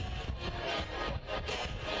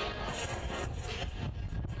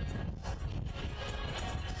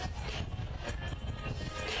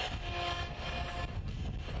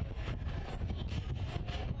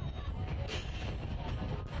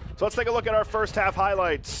 So let's take a look at our first half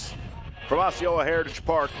highlights from Osceola Heritage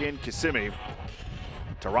Park in Kissimmee.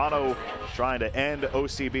 Toronto trying to end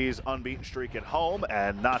OCB's unbeaten streak at home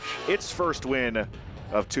and notch its first win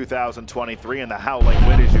of 2023 in the howling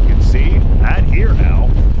wind, as you can see. And here now,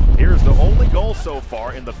 here's the only goal so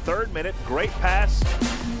far in the 3rd minute. Great pass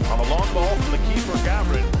on a long ball from the keeper,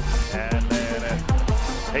 Gavrin. And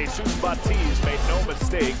then Jesus Batiz made no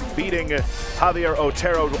mistake, beating Javier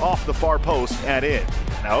Otero off the far post and in.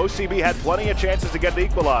 Now OCB had plenty of chances to get it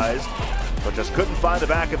equalized, but just couldn't find the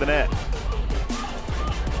back of the net.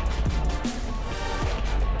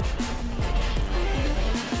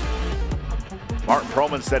 Martin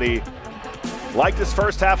Proman said he liked his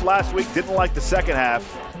first half last week, didn't like the second half.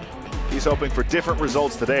 He's hoping for different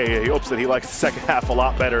results today. He hopes that he likes the second half a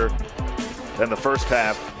lot better than the first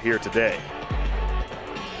half here today.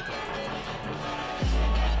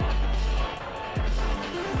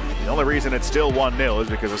 The only reason it's still 1-0 is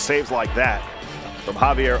because of saves like that from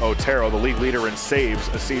Javier Otero, the league leader in saves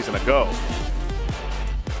a season ago.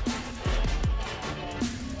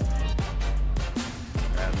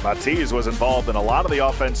 Batiz was involved in a lot of the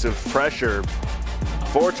offensive pressure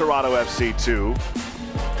for Toronto FC 2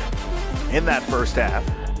 in that first half.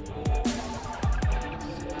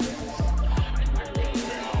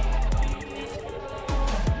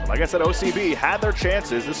 Like I said, OCB had their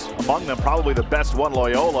chances. This among them probably the best one.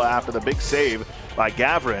 Loyola, after the big save by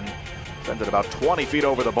Gavrin, sent it about 20 feet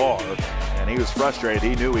over the bar, and he was frustrated.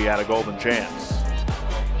 He knew he had a golden chance.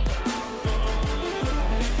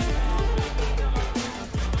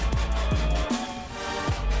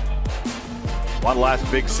 One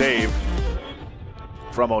last big save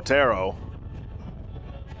from Otero.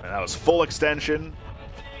 And that was full extension.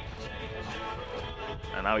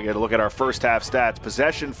 And now we get a look at our first half stats.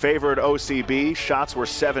 Possession favored OCB. Shots were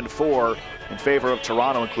 7-4 in favor of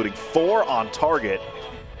Toronto, including 4 on target.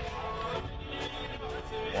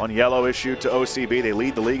 1 yellow issued to OCB. They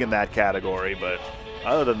lead the league in that category, but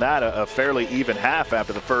other than that, a fairly even half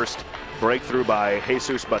after the first breakthrough by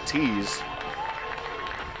Jesus Batiz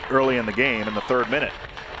early in the game in the 3rd minute.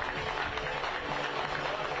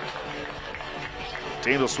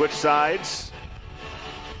 Teams will switch sides.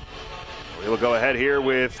 We will go ahead here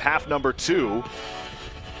with half number 2.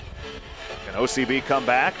 Can OCB come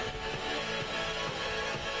back?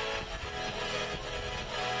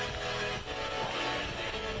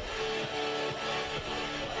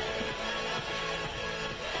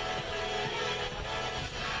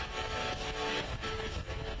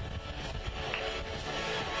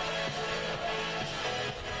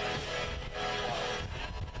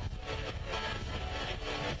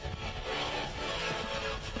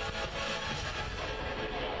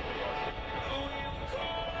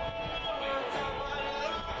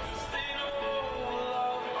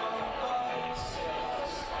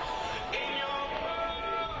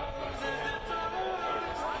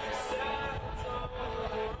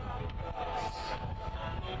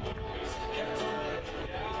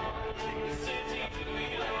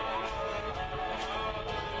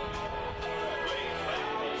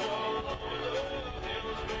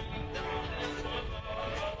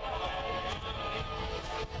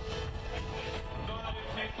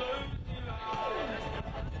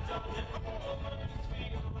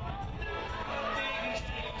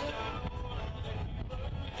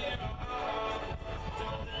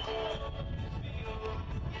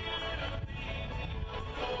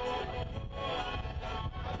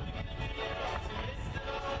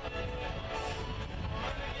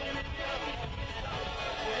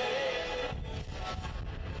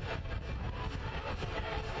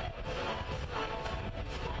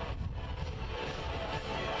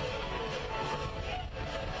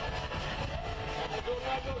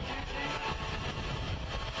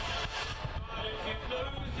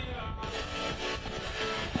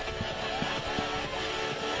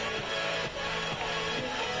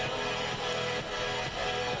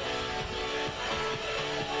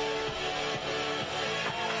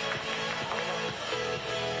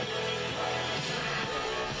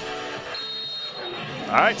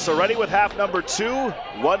 All right, so ready with half number 2.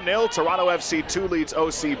 1-0, Toronto FC 2 leads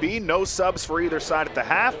OCB. No subs for either side at the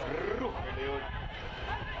half.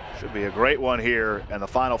 Should be a great one here in the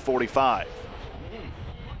final 45.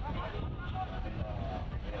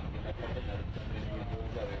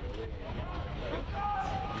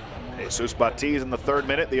 Jesus Batiz in the 3rd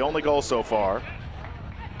minute, the only goal so far.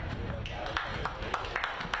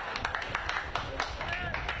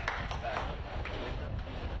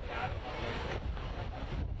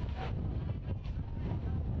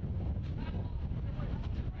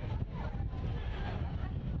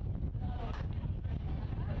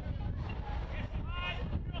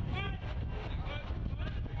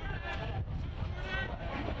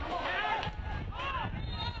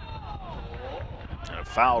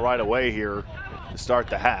 foul right away here to start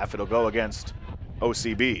the half. It'll go against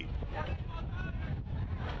OCB.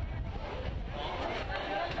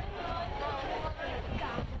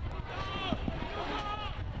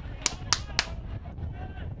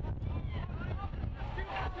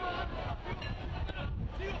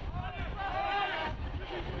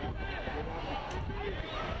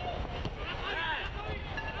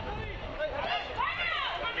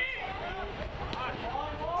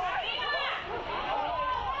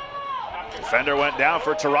 Defender went down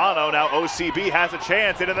for Toronto. Now OCB has a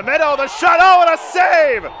chance. And in the middle, the shot. Oh, and a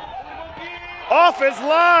save! Off his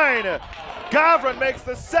line. Gavrin makes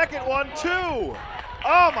the second one, too.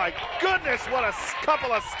 Oh, my goodness, what a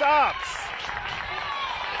couple of stops.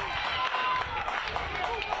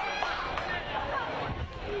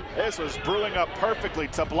 This was brewing up perfectly.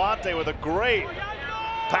 Tablante with a great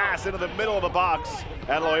pass into the middle of the box.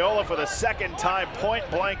 And Loyola, for the second time, point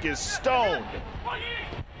blank, is stoned.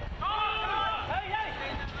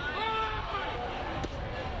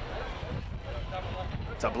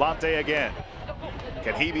 Tablante again.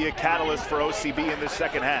 Can he be a catalyst for OCB in this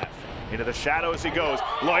second half? Into the shadows he goes.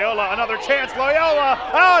 Loyola, another chance. Loyola,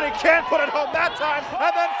 oh, and he can't put it home that time.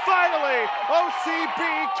 And then finally, OCB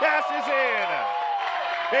cashes in.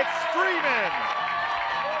 It's Freeman.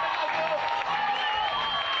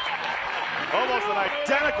 Almost an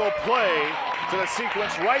identical play to the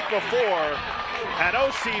sequence right before. And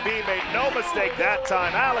OCB made no mistake that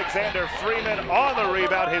time. Alexander Freeman on the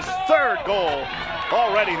rebound, his third goal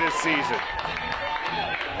already this season.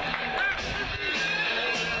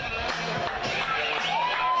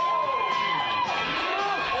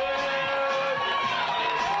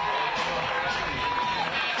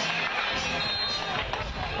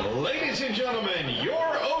 Ladies and gentlemen, your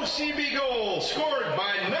OCB goal scored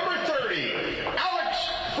by number 30, Alex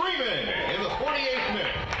Freeman, in the 48th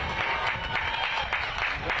minute.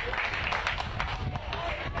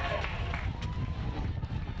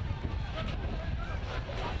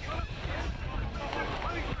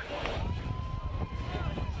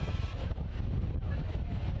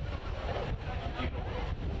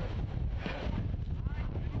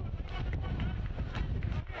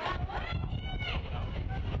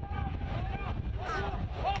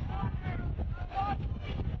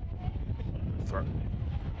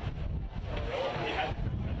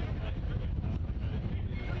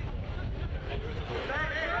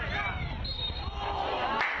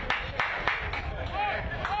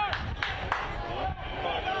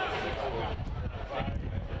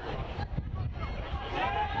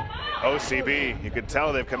 OCB, you can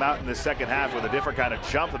tell they've come out in the second half with a different kind of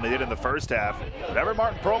jump than they did in the first half. Whatever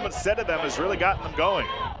Martin Perlman said to them has really gotten them going.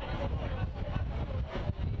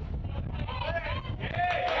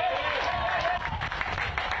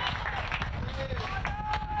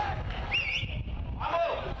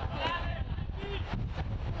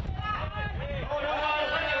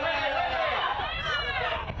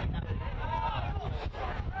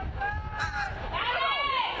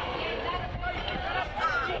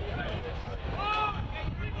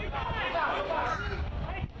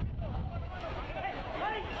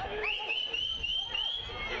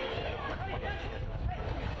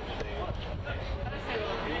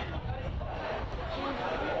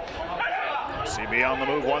 CB on the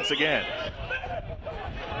move once again.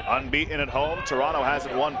 Unbeaten at home, Toronto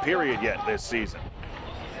hasn't won period yet this season.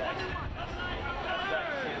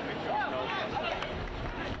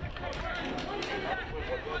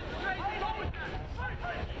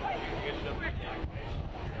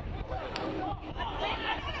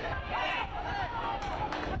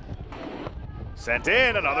 Sent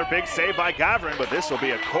in, another big save by Gavrin, but this will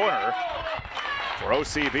be a corner for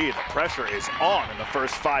OCB. The pressure is on in the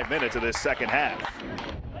first 5 minutes of this second half.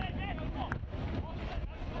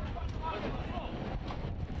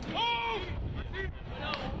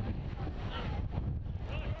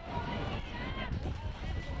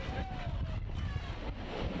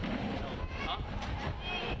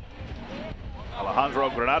 Alejandro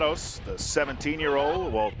Granados, the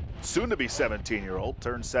 17-year-old, well, soon to be 17-year-old,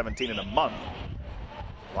 turns 17 in a month,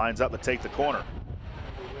 lines up to take the corner.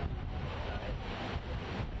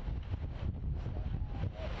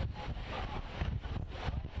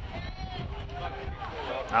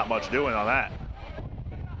 Not much doing on that.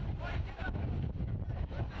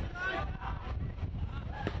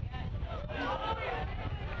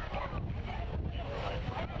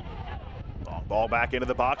 Long ball back into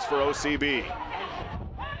the box for OCB.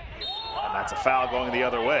 And that's a foul going the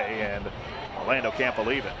other way, and Orlando can't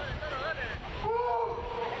believe it.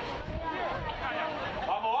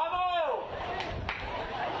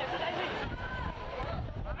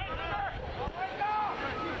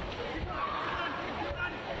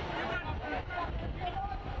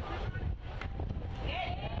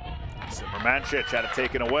 Zimmermancic had it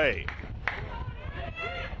taken away.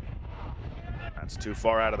 That's too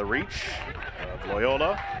far out of the reach of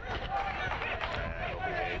Loyola. And it'll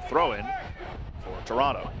be a throw-in for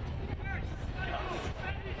Toronto.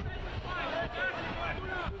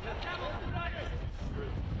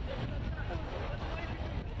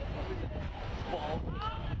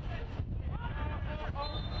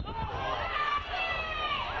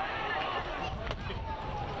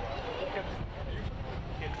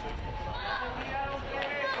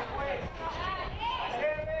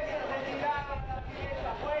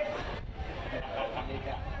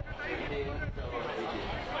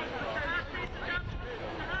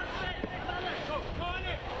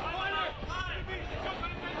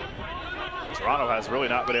 Toronto has really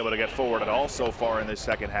not been able to get forward at all so far in this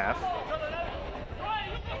second half.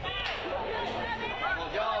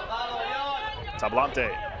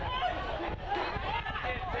 Tablante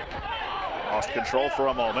lost control for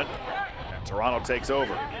a moment, and Toronto takes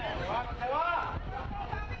over.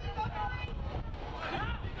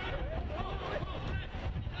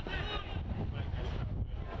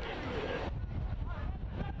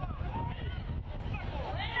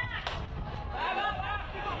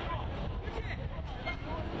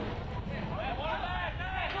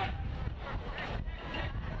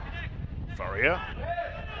 Faria.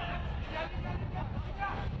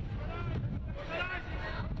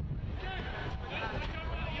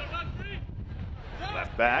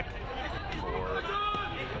 Left back for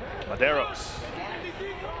Maderos.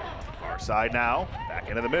 Far side now, back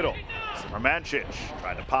into the middle. Zimmermancic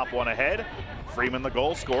tried to pop one ahead. Freeman, the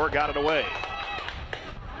goal scorer, got it away.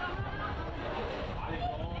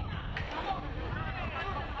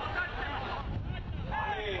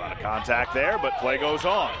 A lot of contact there, but play goes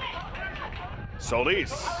on.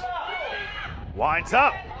 Solis winds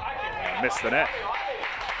up and missed the net.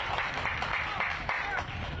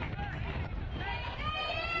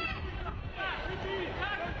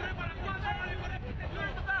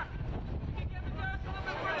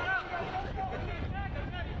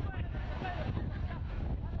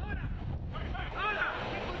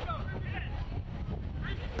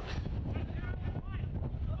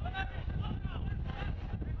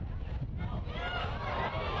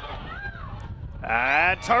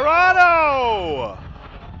 And Toronto!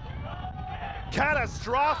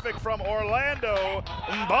 Catastrophic from Orlando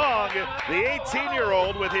Mbong, the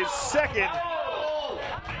 18-year-old with his second.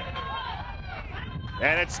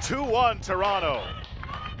 And it's 2-1 Toronto.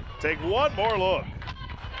 Take one more look.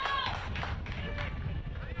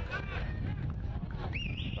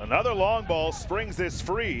 Another long ball springs this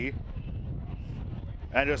free.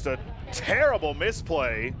 And just a terrible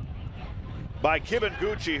misplay by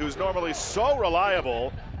Kibanguchi, who's normally so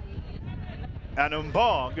reliable. And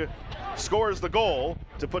Mbong scores the goal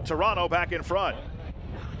to put Toronto back in front.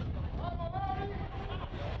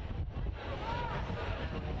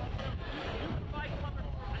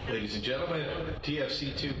 Ladies and gentlemen,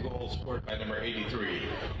 TFC 2 goals scored by number 83,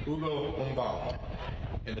 Hugo Mbong,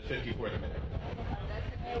 in the 54th minute.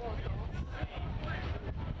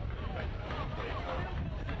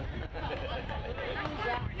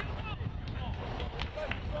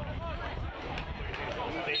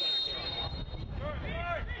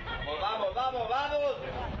 Vamos, vamos, vamos.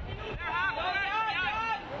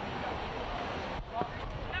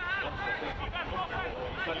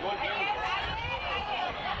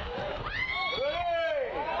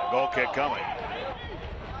 Goal kick coming.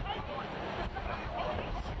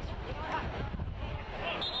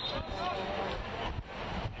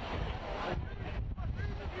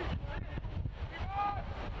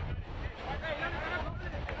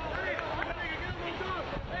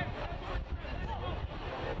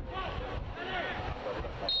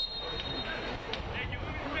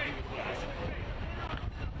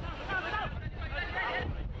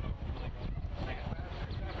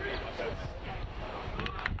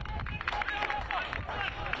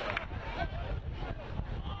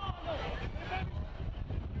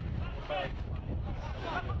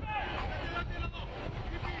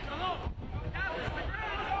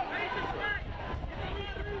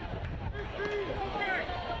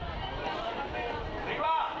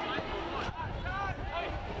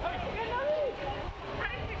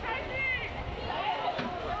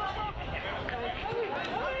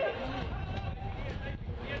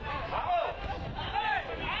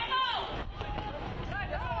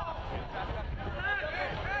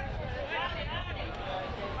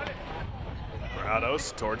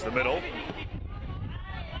 Granados towards the middle.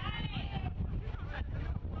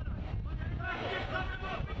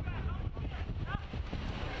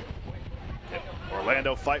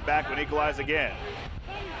 Orlando fight back and equalize again.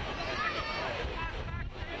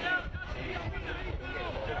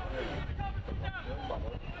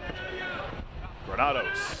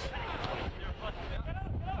 Granados.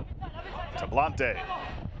 Tablante.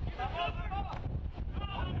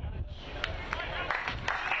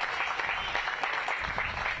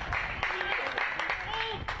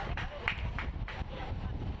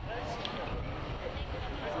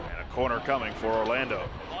 And a corner coming for Orlando.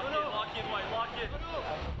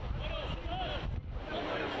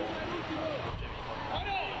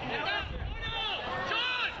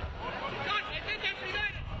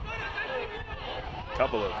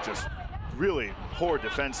 Couple of just really poor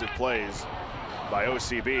defensive plays by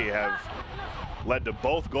OCB have led to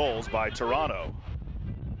both goals by Toronto.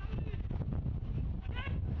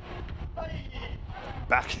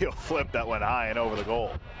 Backheel flip that went high and over the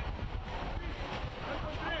goal.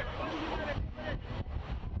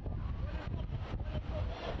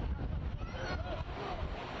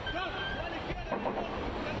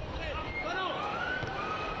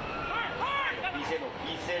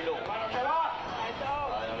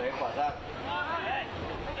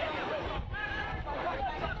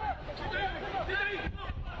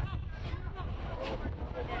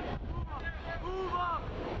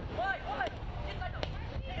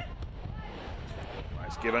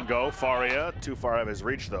 Nice give and go. Faria, too far out of his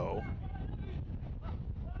reach though.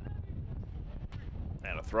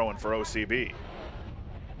 And a throw in for OCB.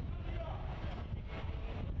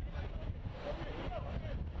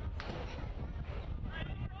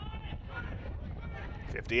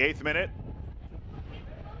 '58th minute.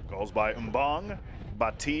 Goals by Mbong,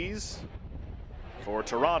 Batiz for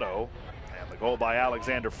Toronto, and the goal by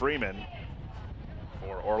Alexander Freeman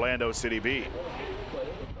for Orlando City B.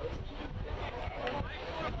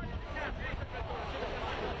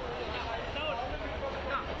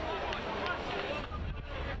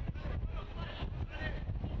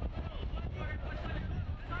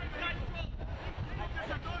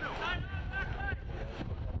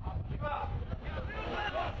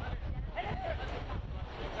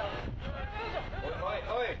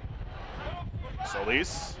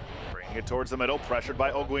 Solis bringing it towards the middle, pressured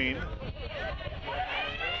by Oguin.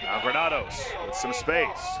 Now Granados with some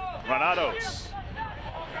space. Granados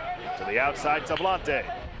to the outside, Tablante.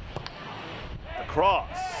 The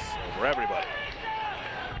cross over everybody.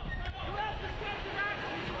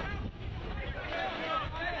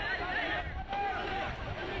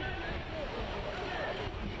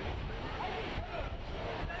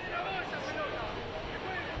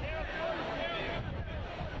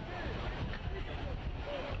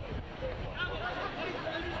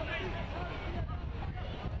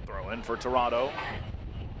 For Toronto.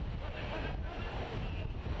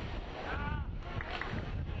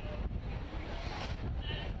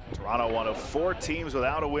 Toronto, one of 4 teams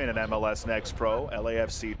without a win in MLS Next Pro.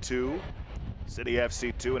 LAFC 2, City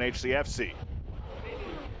FC 2, and HCFC.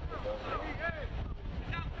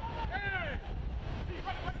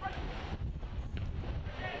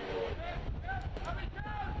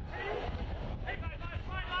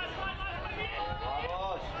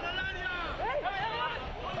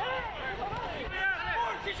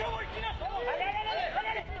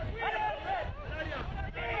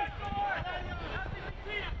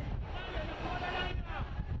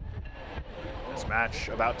 This match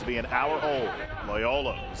about to be an hour old.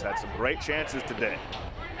 Loyola has had some great chances today.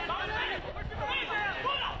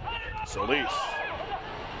 Solis.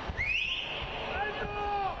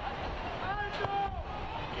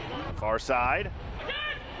 Far side.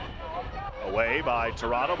 Away by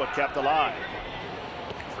Toronto, but kept alive.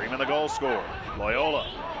 Freeman the goal scorer. Loyola.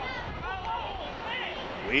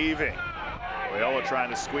 Weaving. Loyola trying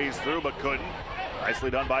to squeeze through, but couldn't. Nicely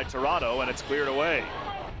done by Toronto, and it's cleared away.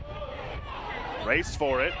 Raced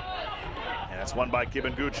for it, and it's won by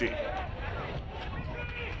Kibanguchi.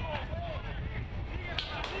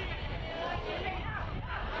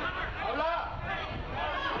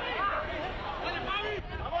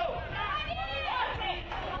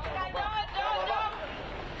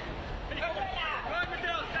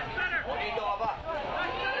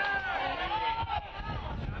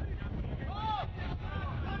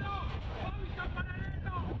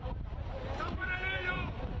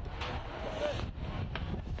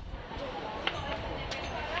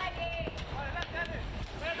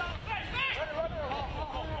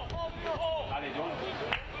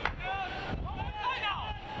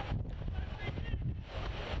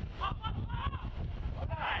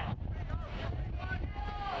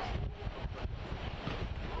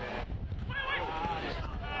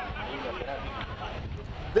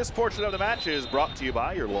 This portion of the match is brought to you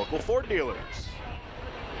by your local Ford dealers.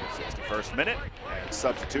 61st minute, and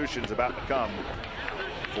substitutions about to come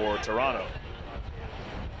for Toronto.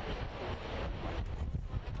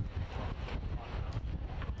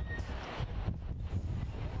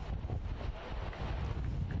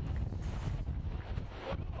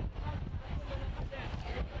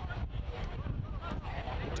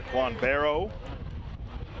 Daquan Barrow.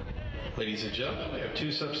 Ladies and gentlemen, we have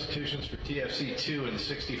 2 substitutions for TFC 2 in the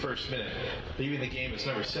 61st minute. Leaving the game is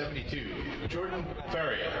number 72, Jordan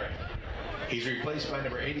Faria. He's replaced by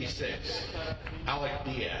number 86, Alec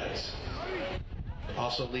Diaz.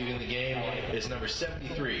 Also leaving the game is number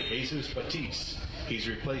 73, Jesus Batiste. He's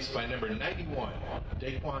replaced by number 91,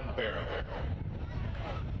 Daquan Barrow.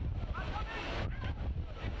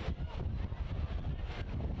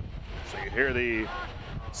 So you hear the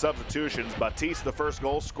substitutions. Batiste, the first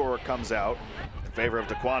goal scorer, comes out in favor of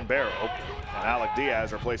Daquan Barrow, and Alec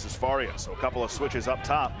Diaz replaces Faria. So a couple of switches up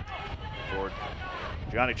top for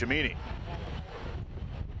Gianni Cimini.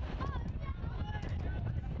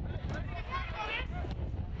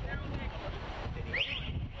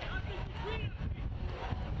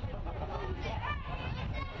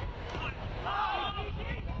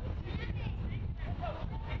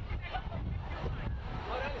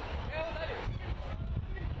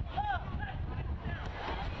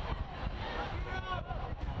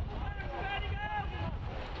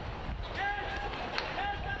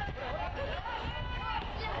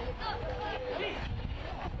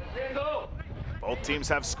 Both teams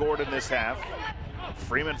have scored in this half.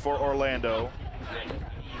 Freeman for Orlando.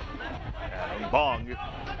 And Bong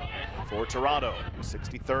for Toronto,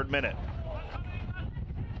 63rd minute.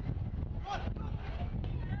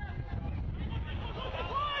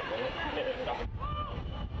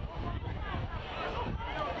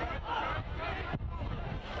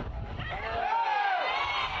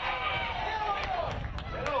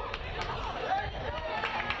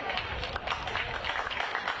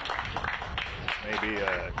 Maybe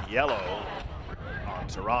a yellow on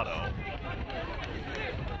Toronto.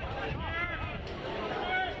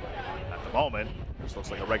 At the moment, this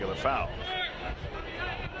looks like a regular foul.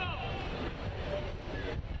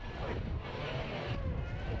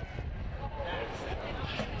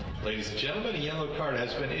 Ladies and gentlemen, a yellow card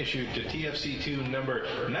has been issued to TFC 2 number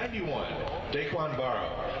 91, Daquan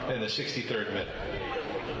Barrow, in the 63rd minute.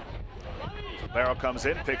 Barrow comes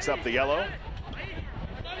in, picks up the yellow.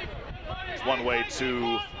 It's one way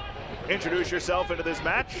to introduce yourself into this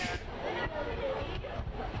match.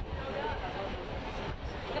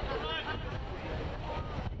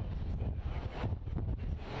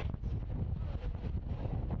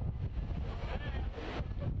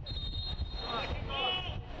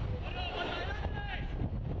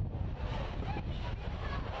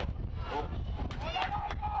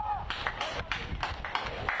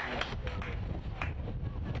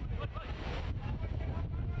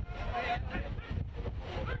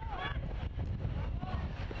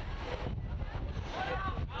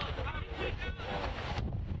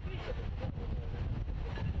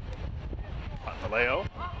 Leo,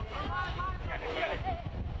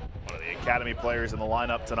 one of the academy players in the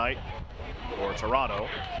lineup tonight for Toronto.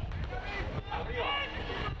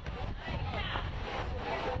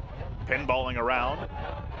 Pinballing around,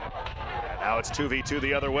 and now it's 2v2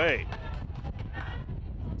 the other way.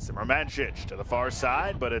 Simermancic to the far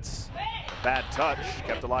side, but it's a bad touch,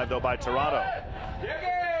 kept alive though by Toronto.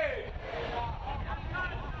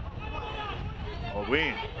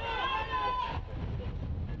 O'Ween.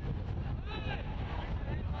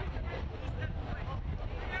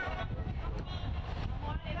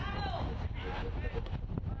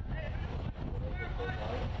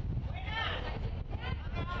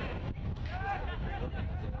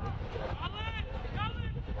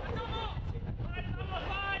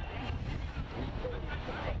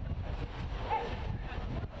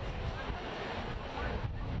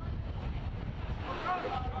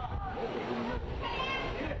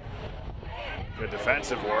 Good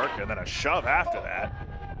defensive work, and then a shove after that.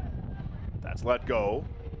 That's let go.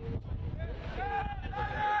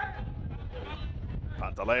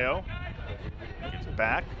 Pantaleo gives it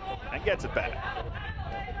back and gets it back.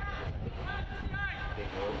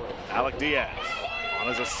 Alec Diaz on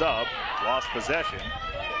as a sub, lost possession,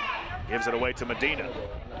 gives it away to Medina.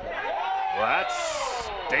 Well, that's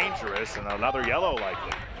dangerous, and another yellow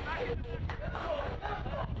likely.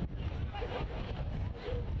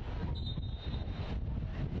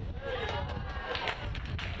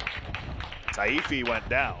 Taifi went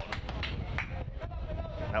down.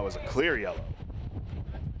 That was a clear yellow.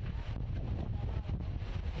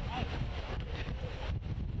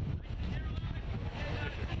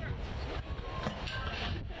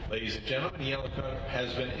 Ladies and gentlemen, the yellow card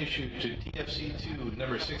has been issued to TFC 2,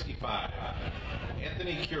 number 65,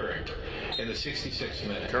 Anthony Courage, in the 66th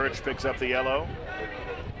minute. Courage picks up the yellow.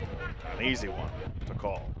 An easy one to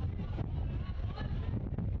call.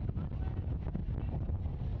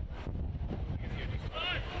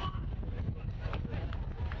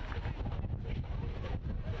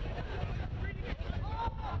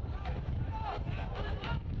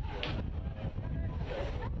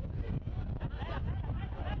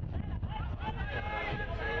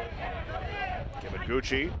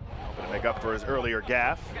 Taguchi hoping to make up for his earlier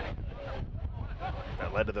gaffe.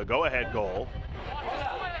 That led to the go-ahead goal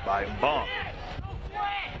by Mbong.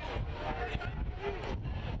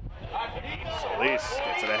 Solis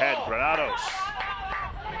gets it ahead. Granados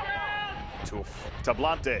to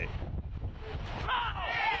Tablante.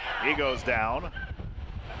 He goes down.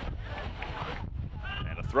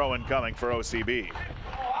 And a throw-in coming for OCB.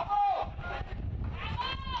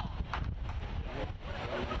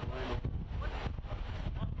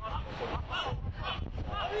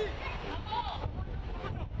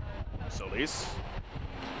 Solis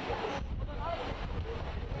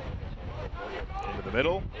into the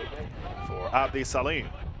middle for Abdi Salim.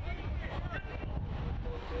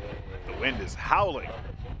 The wind is howling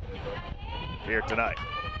here tonight.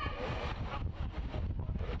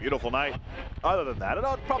 A beautiful night. Other than that, it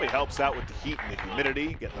probably helps out with the heat and the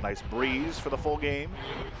humidity, getting a nice breeze for the full game.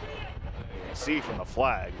 You can see from the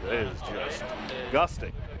flag, it is just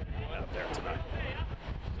gusting out there tonight.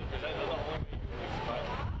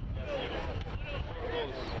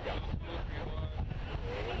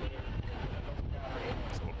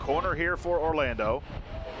 Corner here for Orlando.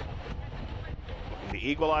 The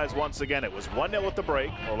equalize once again. It was 1-0 at the break.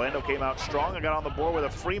 Orlando came out strong and got on the board with a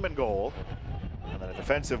Freeman goal. And then a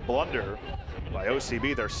defensive blunder by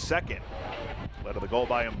OCB, their second. Led to the goal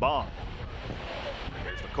by Mbong.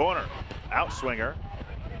 Here's the corner. Outswinger.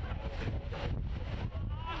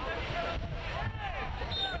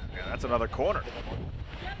 And that's another corner.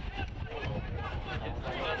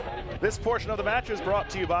 This portion of the match is brought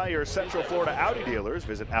to you by your Central Florida Audi dealers.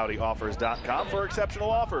 Visit AudiOffers.com for exceptional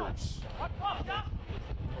offers.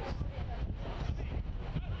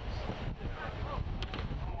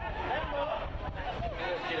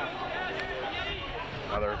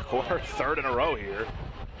 Another corner, third in a row here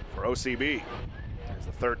for OCB. It's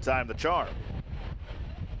the third time the charm.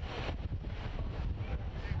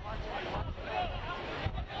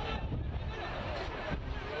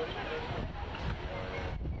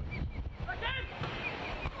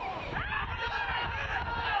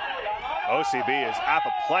 OCB is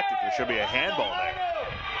apoplectic. There should be a handball there.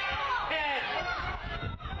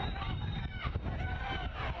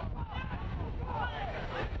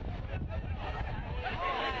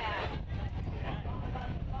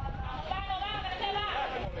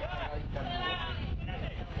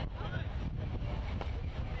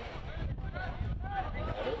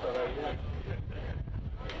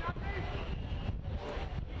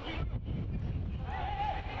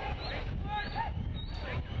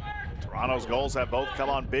 Toronto's goals have both come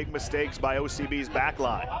on big mistakes by OCB's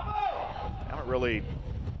backline. Haven't really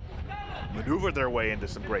maneuvered their way into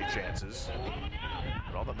some great chances.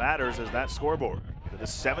 But all that matters is that scoreboard. To the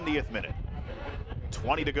 70th minute,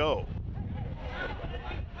 20 to go.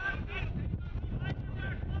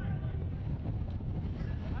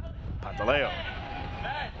 Pantaleo.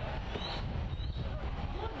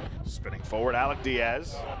 Spinning forward, Alec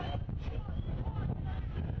Diaz.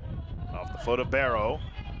 Off the foot of Barrow.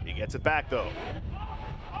 He gets it back though.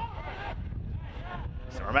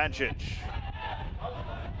 Zimmermancic.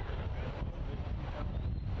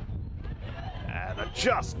 And a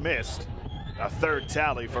just missed. A third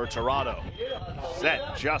tally for Toronto.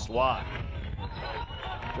 Set just wide.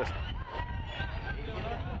 Just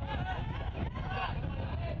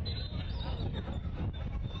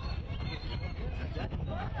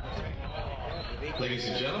Ladies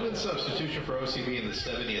and gentlemen, substitution for OCB in the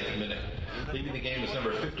 70th minute. Leaving the game is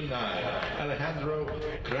number 59, Alejandro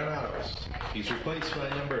Granados. He's replaced by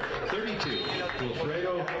number 32,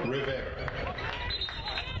 Wilfredo Rivera.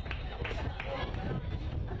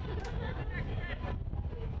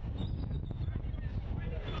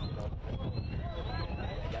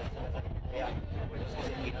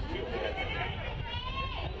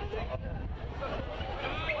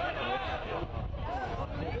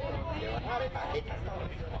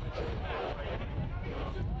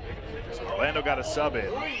 So Orlando got a sub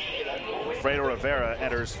in. Fredo Rivera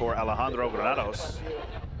enters for Alejandro Granados.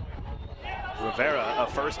 Rivera, a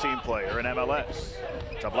first-team player in MLS.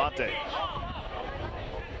 Tablante.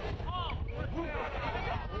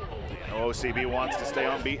 OCB wants to stay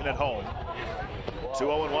unbeaten at home.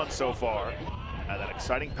 2-0-1 so far. And that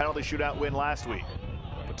exciting penalty shootout win last week.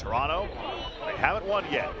 But Toronto, they haven't won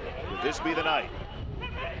yet. Could this be the night?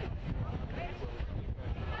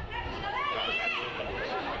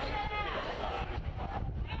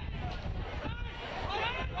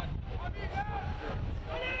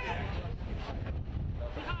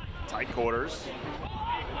 Tight quarters,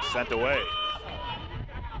 sent away.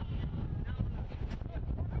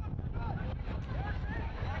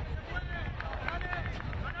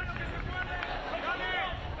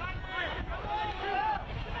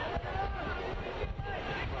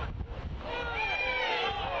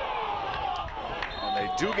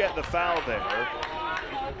 do get the foul there.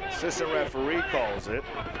 Assistant referee calls it.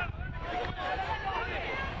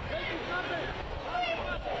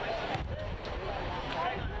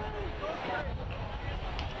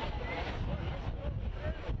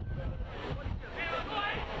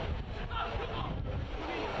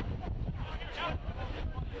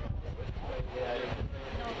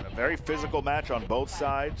 A very physical match on both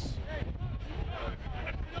sides.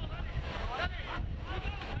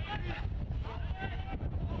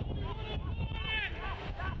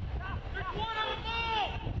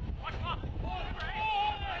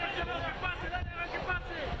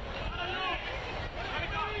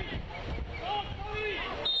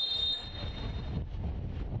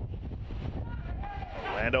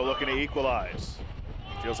 Orlando looking to equalize.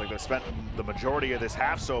 Feels like they've spent the majority of this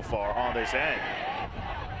half so far on this end.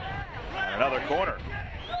 And another corner.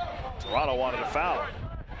 Toronto wanted a foul.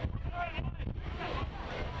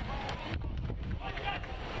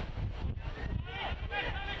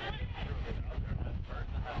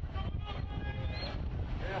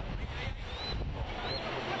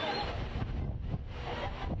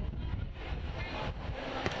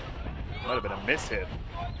 Might have been a mishit.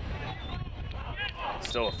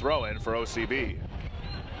 Still a throw-in for OCB.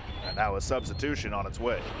 And now a substitution on its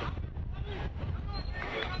way.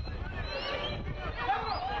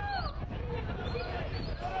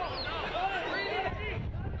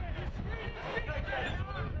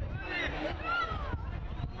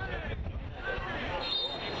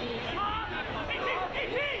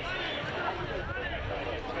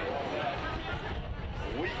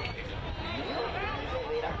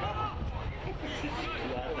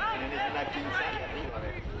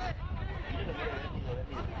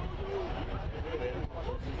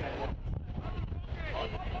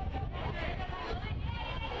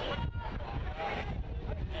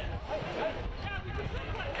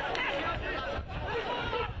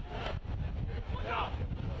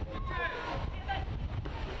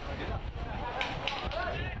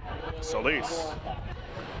 Solis.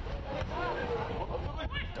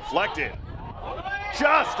 Deflected.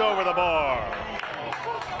 Just over the bar.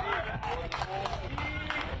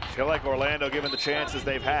 Feel like Orlando, given the chances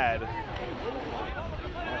they've had,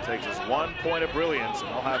 it takes just 1 point of brilliance and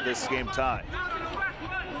they'll have this game tied.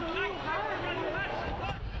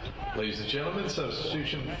 Ladies and gentlemen,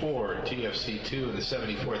 substitution for TFC 2 in the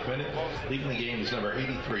 74th minute. Leading the game is number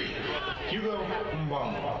 83, Hugo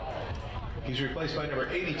Mbong. He's replaced by number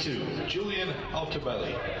 82, Julian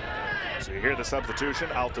Altobelli. So you hear the substitution.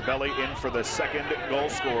 Altobelli in for the second goal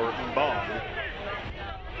scorer, Mbong.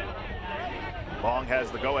 Mbong has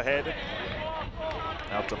the go-ahead.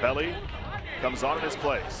 Altobelli comes on in his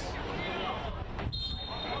place.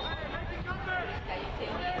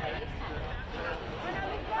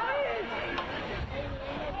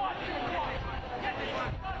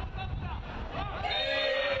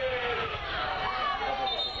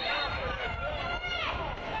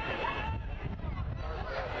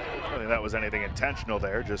 That was anything intentional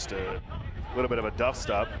there, just a little bit of a dust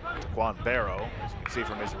up to Juan Barrow, as you can see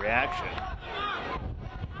from his reaction.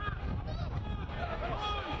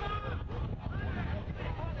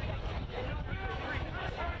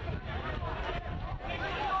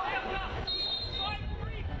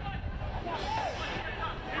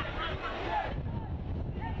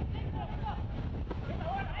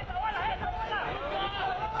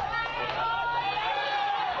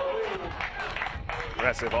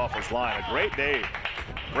 Aggressive off his line. A great day,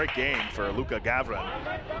 great game for Luka Gavran.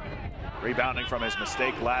 Rebounding from his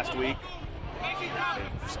mistake last week. And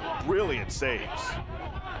some brilliant saves.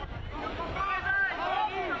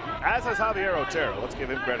 As has Javier Otero. Let's give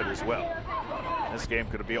him credit as well. This game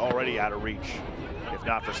could be already out of reach, if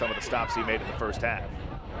not for some of the stops he made in the first half.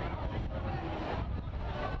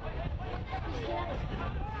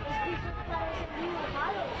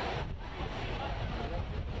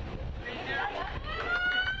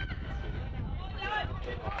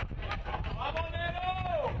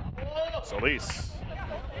 Solis.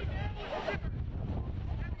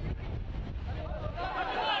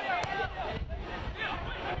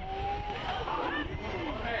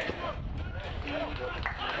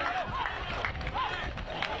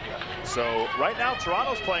 So right now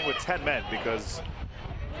Toronto's playing with 10 men because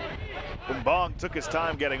Mbong took his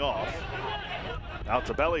time getting off.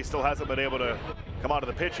 Altobelli still hasn't been able to come onto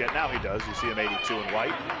the pitch yet. Now he does. You see him 82 in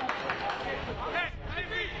white.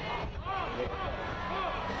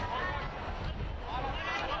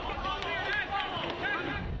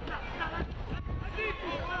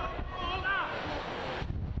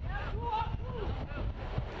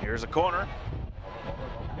 Here's a corner.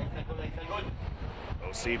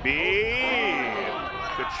 OCB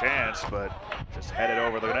Good chance, but just headed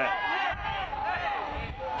over the net.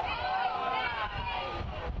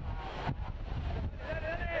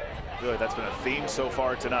 Good, that's been a theme so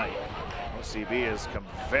far tonight. OCB has come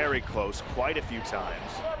very close quite a few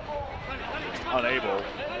times. Just unable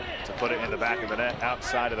to put it in the back of the net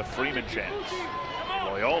outside of the Freeman chance.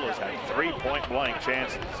 Loyola's had 3 point-blank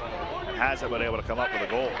chances and hasn't been able to come up with a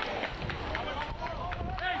goal.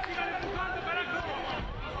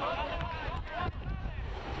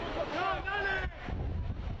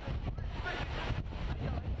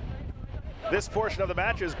 This portion of the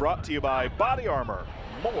match is brought to you by Body Armor,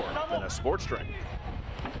 more than a sports drink.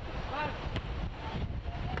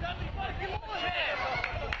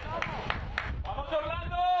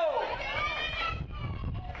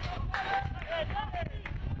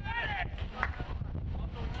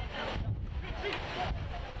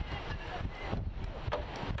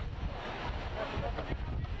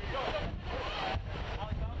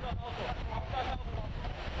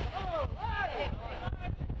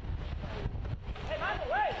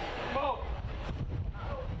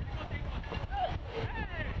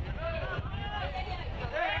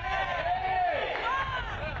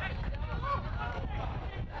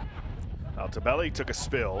 Tabelli took a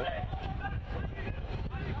spill.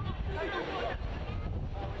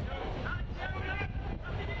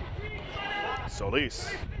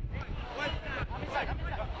 Solis.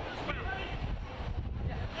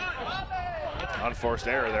 Unforced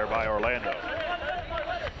error there by Orlando.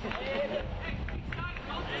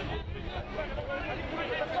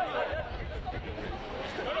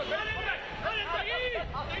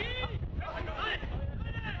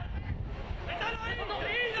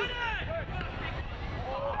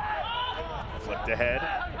 Flipped ahead.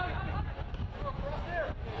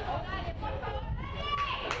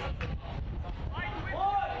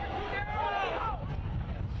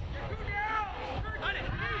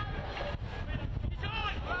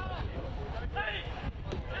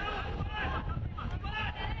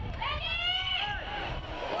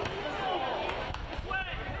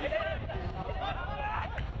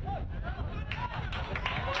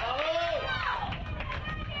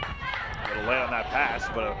 Little late on that pass,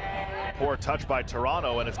 but a poor touch by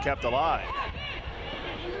Toronto, and it's kept alive.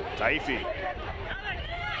 Taifi.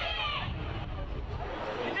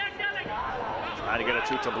 Trying to get it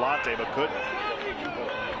to Tablante, but couldn't.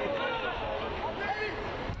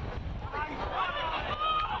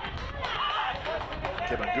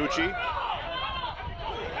 Kibanguchi.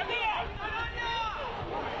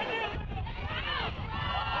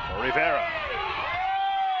 For Rivera.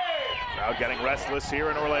 Crowd getting restless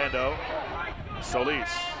here in Orlando.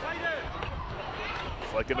 Solis.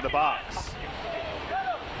 Flick into the box.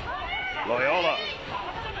 Loyola.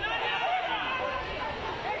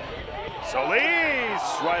 Solis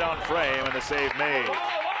right on frame, and the save made.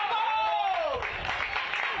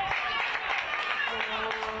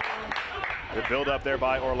 Good build up there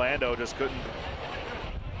by Orlando, just couldn't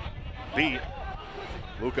beat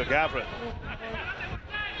Luka Gavrin.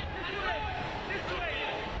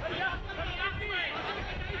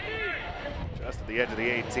 Just at the edge of the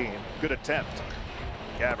 18. Good attempt.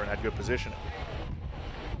 Gavrin had good positioning.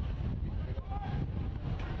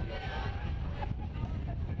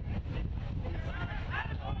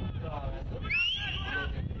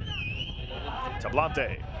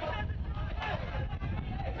 Tablante.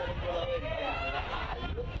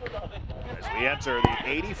 As we enter the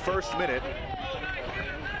 81st minute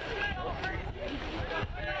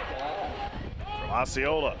from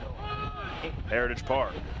Osceola, Heritage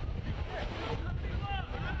Park.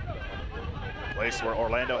 Place where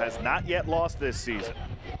Orlando has not yet lost this season.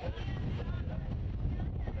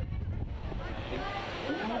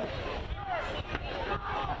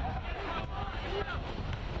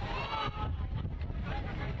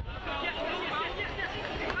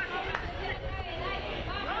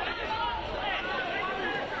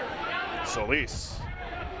 Solis.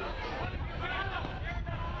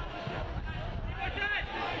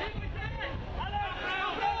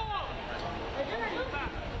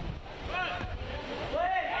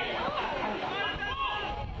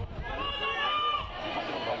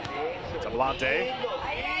 Tablante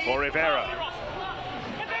for Rivera.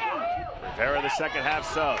 Rivera, the second half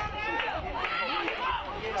sub.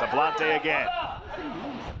 Tablante again.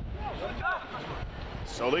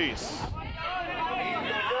 Solis.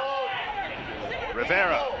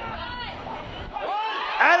 Rivera.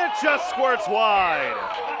 And it just squirts wide.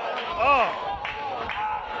 Oh.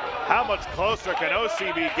 How much closer can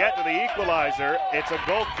OCB get to the equalizer? It's a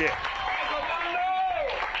goal kick.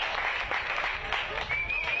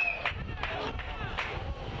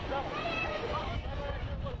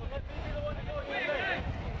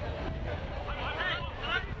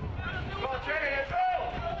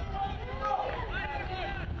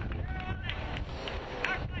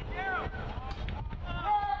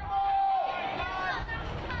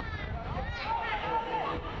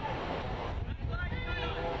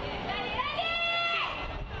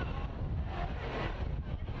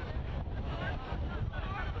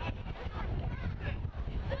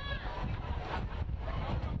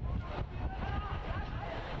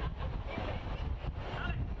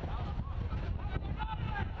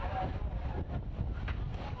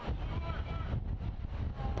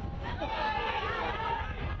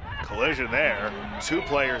 Collision there, 2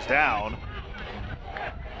 players down.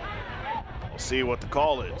 We'll see what the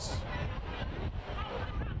call is.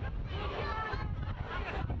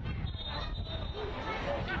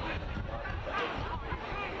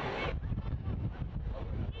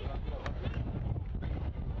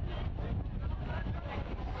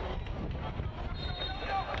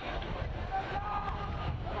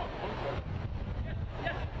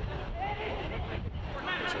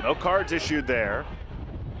 So no cards issued there.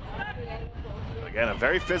 Again, a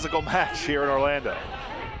very physical match here in Orlando.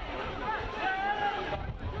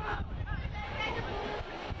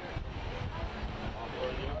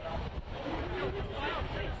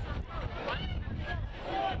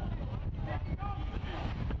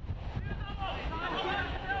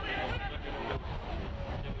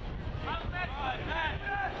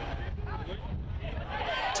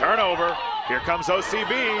 Turnover. Here comes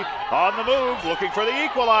OCB on the move, looking for the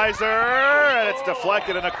equalizer, and it's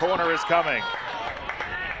deflected and a corner is coming.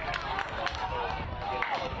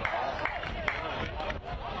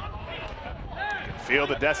 You can feel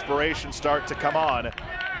the desperation start to come on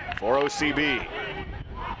for OCB.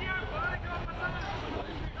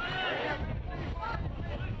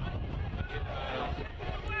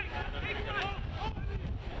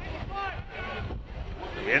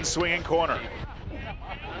 The in-swinging corner.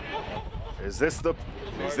 Is this the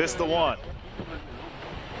one?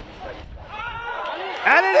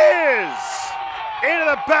 And it is! Into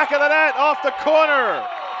the back of the net, off the corner.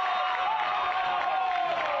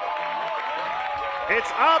 It's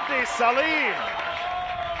Abdi Salim.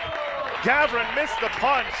 Gavrin missed the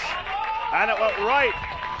punch, and it went right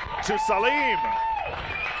to Salim.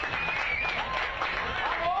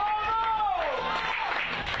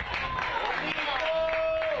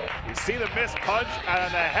 See the missed punch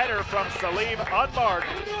and the header from Salim unmarked.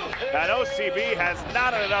 And OCB has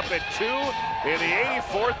knotted it up at 2 in the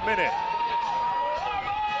 84th minute.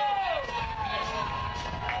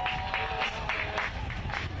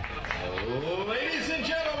 Ladies and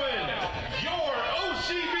gentlemen, your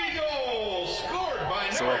OCB goal scored by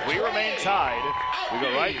So if we remain tied, we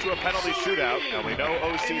go right to a penalty shootout, and we know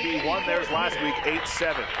OCB won theirs last week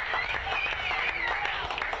 8-7.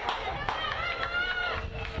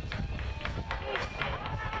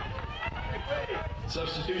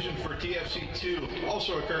 Substitution for TFC 2,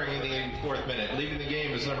 also occurring in the 84th minute. Leaving the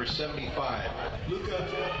game is number 75, Luka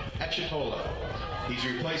Achitola. He's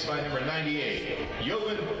replaced by number 98,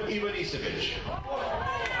 Jovan Ivanisevic.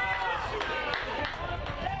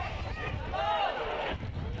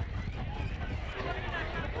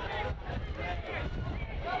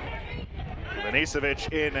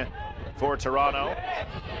 Ivanisevic in for Toronto.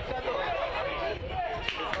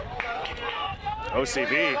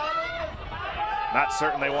 OCB not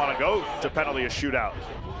certain they want to go to penalty a shootout.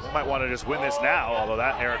 Might want to just win this now, although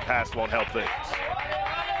that errant pass won't help things.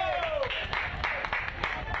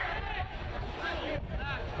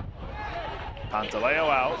 Pantaleo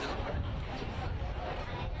out.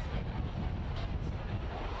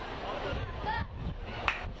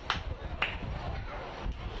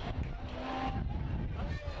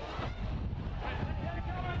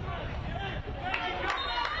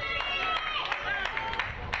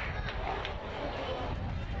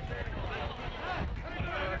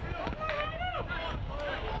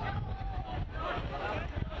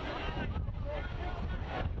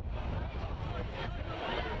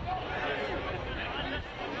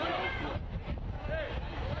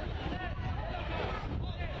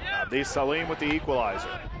 Abdi Salim with the equalizer.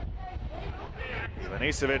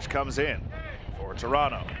 Ivanisevic comes in for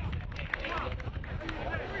Toronto.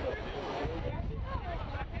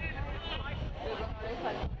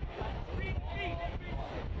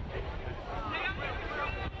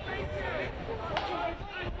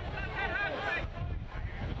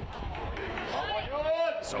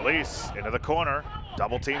 Solis into the corner,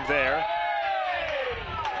 double team there.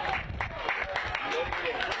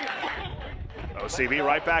 OCB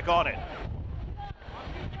right back on it.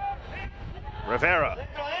 Rivera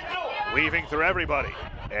weaving through everybody,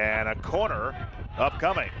 and a corner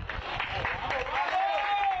upcoming.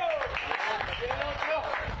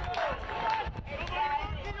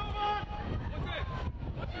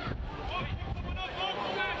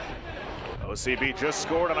 OCB just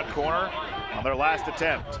scored on a corner on their last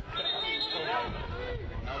attempt.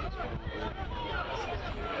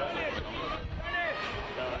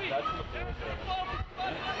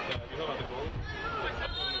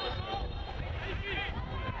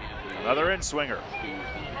 Another in-swinger.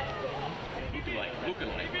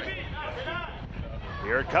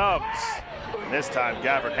 Here it comes. And this time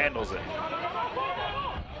Gavrin handles it.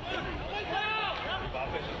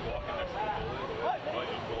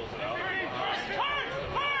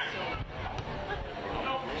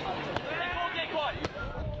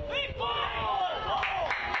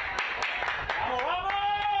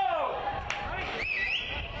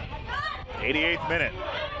 88th minute.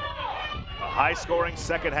 A high-scoring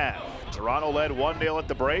second half. Toronto led 1-0 at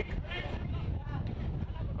the break.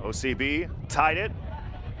 OCB tied it.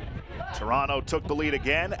 Toronto took the lead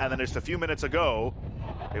again, and then just a few minutes ago,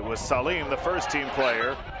 it was Salim, the first-team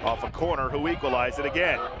player, off a corner who equalized it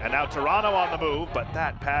again. And now Toronto on the move, but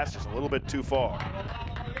that pass is a little bit too far.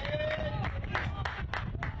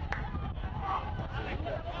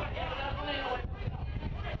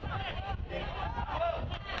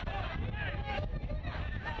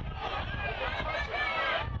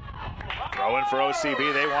 Throw in for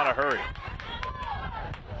OCB, they want to hurry.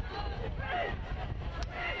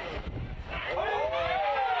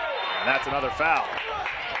 And that's another foul.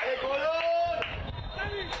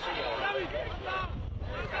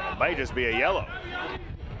 It might just be a yellow.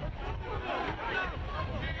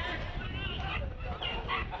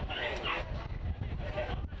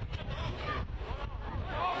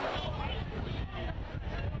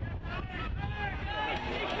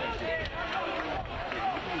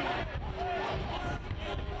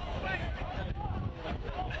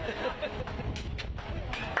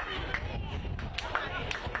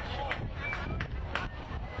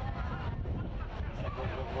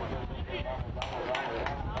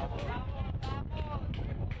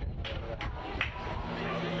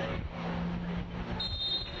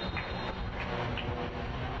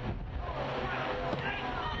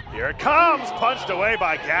 Here it comes, punched away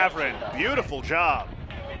by Gavrin. Beautiful job.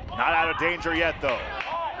 Not out of danger yet, though.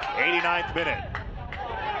 89th minute.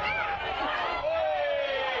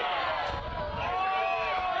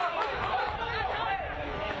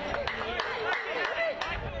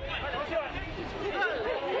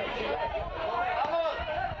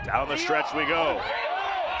 Down the stretch we go.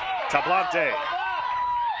 Tablante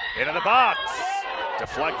into the box.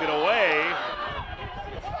 Deflected away.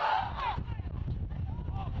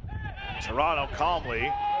 Toronto calmly,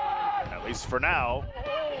 at least for now,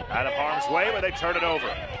 out of harm's way, but they turn it over.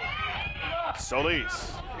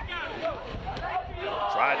 Solis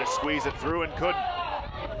tried to squeeze it through and couldn't.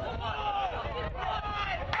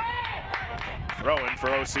 Throw in for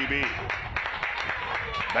OCB.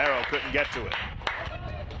 Barrow couldn't get to it.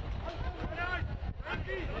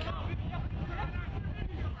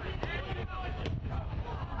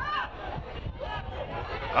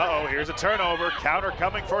 Uh-oh, here's a turnover. Counter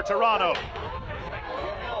coming for Toronto.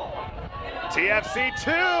 TFC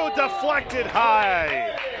 2, deflected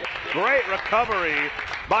high. Great recovery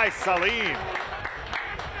by Salim.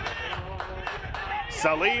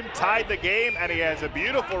 Salim tied the game, and he has a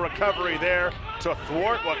beautiful recovery there to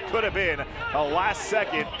thwart what could have been a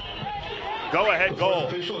last-second go-ahead goal. The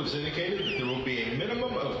official has indicated that there will be a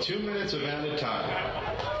minimum of 2 minutes of added time.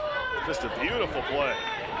 Just a beautiful play.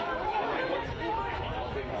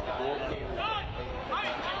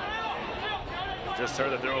 Just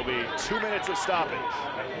heard that there will be 2 minutes of stoppage.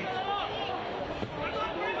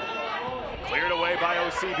 Cleared away by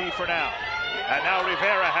OCB for now. And now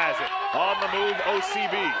Rivera has it. On the move,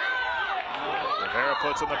 OCB. Rivera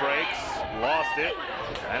puts on the brakes, lost it,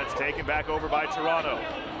 and it's taken back over by Toronto.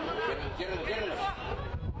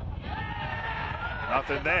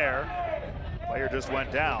 Nothing there. Player just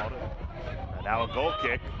went down. And now a goal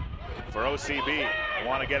kick for OCB. They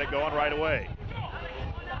want to get it going right away.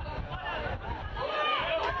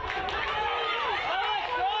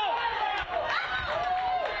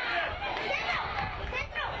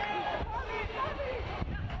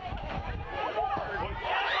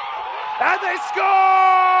 And they score!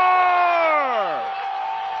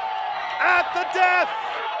 At the death!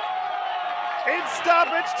 In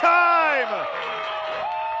stoppage time!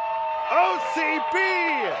 OCB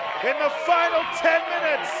in the final 10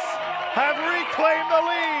 minutes have reclaimed the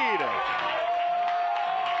lead.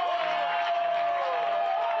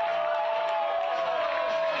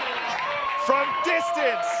 From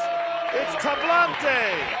distance, it's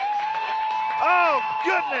Tablante. Oh,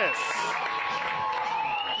 goodness!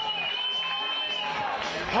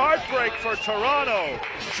 Heartbreak for Toronto,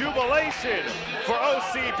 jubilation for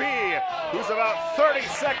OCB, who's about 30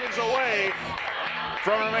 seconds away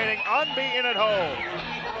from remaining unbeaten at home.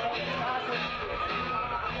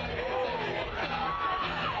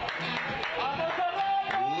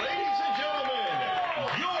 Ladies and gentlemen,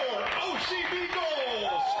 your OCB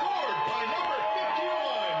goal scored by number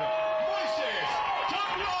 51, Moises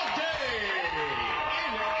Tablante,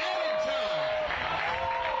 in added time.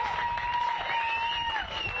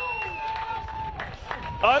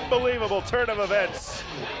 Unbelievable turn of events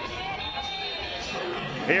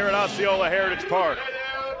here at Osceola Heritage Park.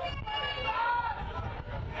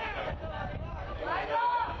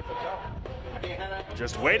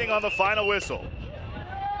 Just waiting on the final whistle.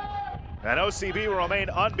 And OCB will remain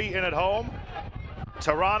unbeaten at home.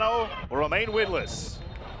 Toronto will remain winless.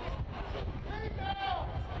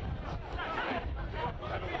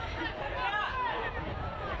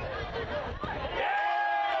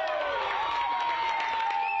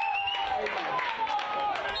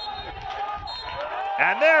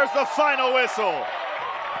 And there's the final whistle.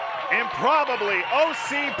 Improbably,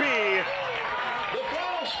 OCB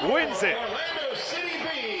wins it.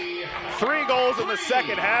 3 goals in the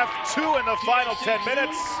second half, 2 in the final 10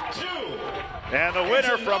 minutes. And the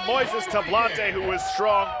winner from Moises Tablante, who was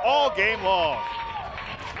strong all game long.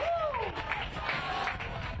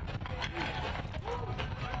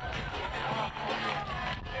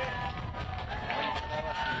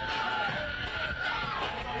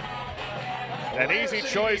 An easy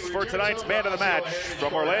choice for tonight's man of the match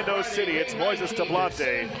from Orlando City. It's Moises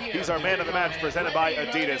Tablante. He's our man of the match, presented by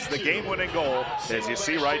Adidas. The game-winning goal, as you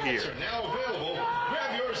see right here. Now available.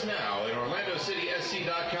 Grab yours now at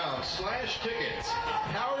OrlandoCitySC.com/tickets.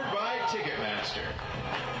 Powered by Ticketmaster.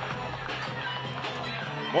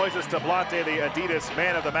 Moises Tablante, the Adidas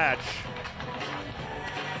man of the match.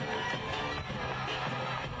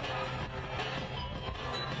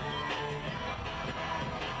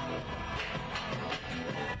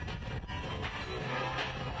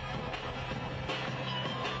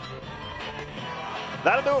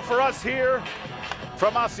 That'll do it for us here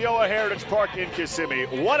from Osceola Heritage Park in Kissimmee.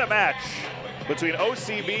 What a match between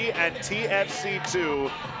OCB and TFC2.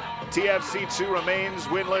 TFC2 remains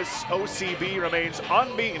winless. OCB remains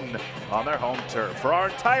unbeaten on their home turf. For our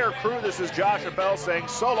entire crew, this is Josh Appel saying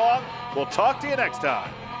so long. We'll talk to you next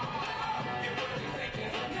time.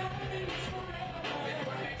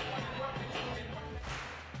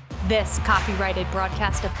 This copyrighted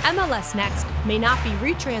broadcast of MLS Next may not be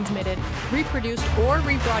retransmitted, reproduced, or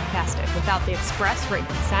rebroadcasted without the express written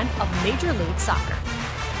consent of Major League Soccer.